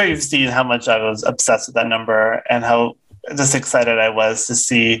 I'm sure you've seen how much I was obsessed with that number and how just excited I was to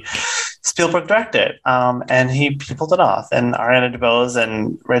see Spielberg direct it. And he pulled it off. And Ariana DeBose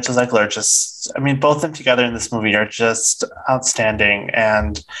and Rachel Zegler both of them together in this movie are just outstanding.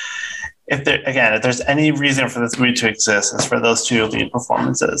 And if there's any reason for this movie to exist, it's for those two lead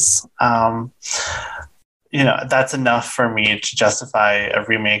performances. You know, that's enough for me to justify a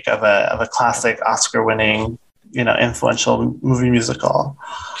remake of a classic Oscar-winning, you know, influential movie musical.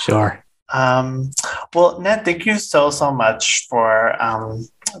 Sure. Well, Ned, thank you so much for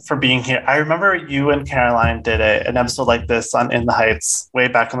being here. I remember you and Caroline did an episode like this on In the Heights way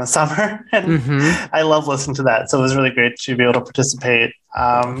back in the summer, and I love listening to that. So it was really great to be able to participate.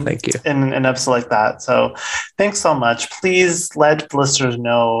 Thank you. In an episode like that. So thanks so much. Please let the listeners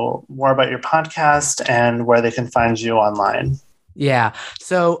know more about your podcast and where they can find you online. Yeah.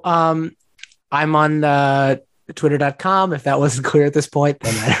 So I'm on Twitter.com. If that wasn't clear at this point,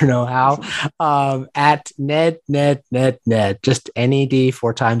 then I don't know how. At Ned, just NED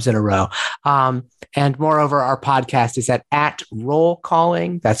 4 times in a row. And moreover, our podcast is at Roll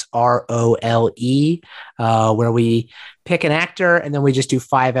Calling. That's ROLE, where we pick an actor and then we just do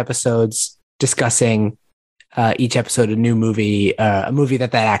 5 episodes discussing each episode a new movie, a movie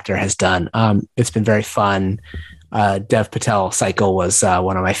that actor has done. It's been very fun. Dev Patel Cycle was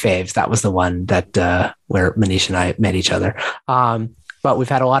one of my faves. That was the one that where Manish and I met each other. But we've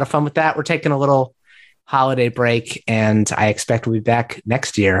had a lot of fun with that. We're taking a little holiday break, and I expect we'll be back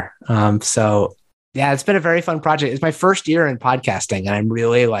next year. So yeah, it's been a very fun project. It's my first year in podcasting, and I'm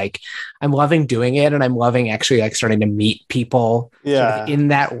really I'm loving doing it, and I'm loving actually starting to meet people sort of in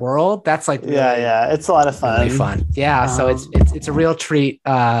that world. That's really, it's a lot of fun. Really fun. Yeah. So it's a real treat.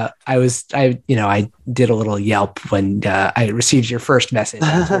 I did a little Yelp when I received your first message.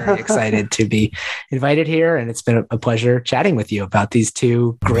 I was very excited to be invited here, and it's been a pleasure chatting with you about these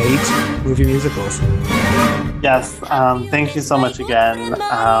 2 great movie musicals. Yes, thank you so much again.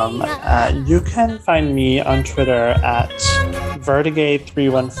 You can find me on Twitter at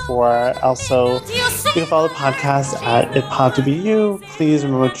Vertigate314. Also, you can follow the podcast at It Pod to Be You. Please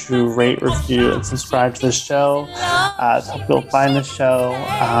remember to rate, review, and subscribe to the show to help people find the show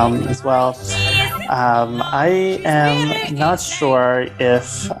as well. I am not sure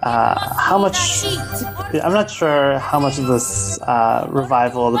how much of this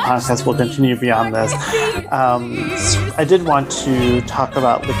revival of the podcast will continue beyond this. I did want to talk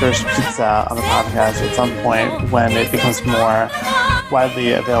about licorice pizza on the podcast at some point when it becomes more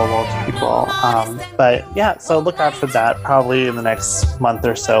widely available to people. But yeah, so look out for that probably in the next month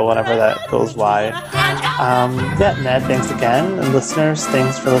or so, whenever that goes live. Yeah, Ned, thanks again. And listeners,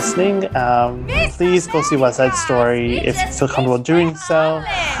 thanks for listening. Please go see West Side Story if you feel comfortable doing so.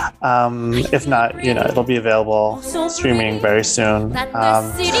 If not, it'll be available streaming very soon.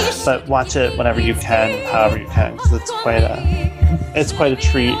 But watch it whenever you can, however you can, because it's quite a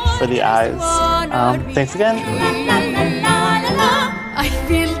treat for the eyes. Thanks again. I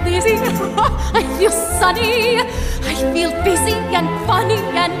feel dizzy, I feel sunny, I feel busy and funny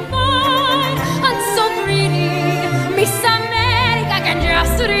and fine, and so pretty. Miss America can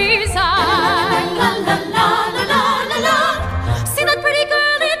just resign. La la la la la la la. See that pretty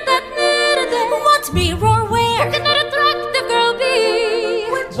girl in that mirror? What mirror where? Where can that attractive girl be?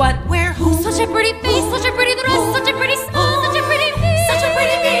 What, where, who? Such a pretty face, such a pretty dress, such a pretty smile, such a pretty face, such a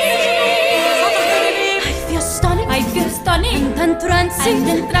pretty face. I feel stunning and entrancing,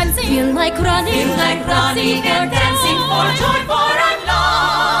 feel like running, and dancing for joy for us.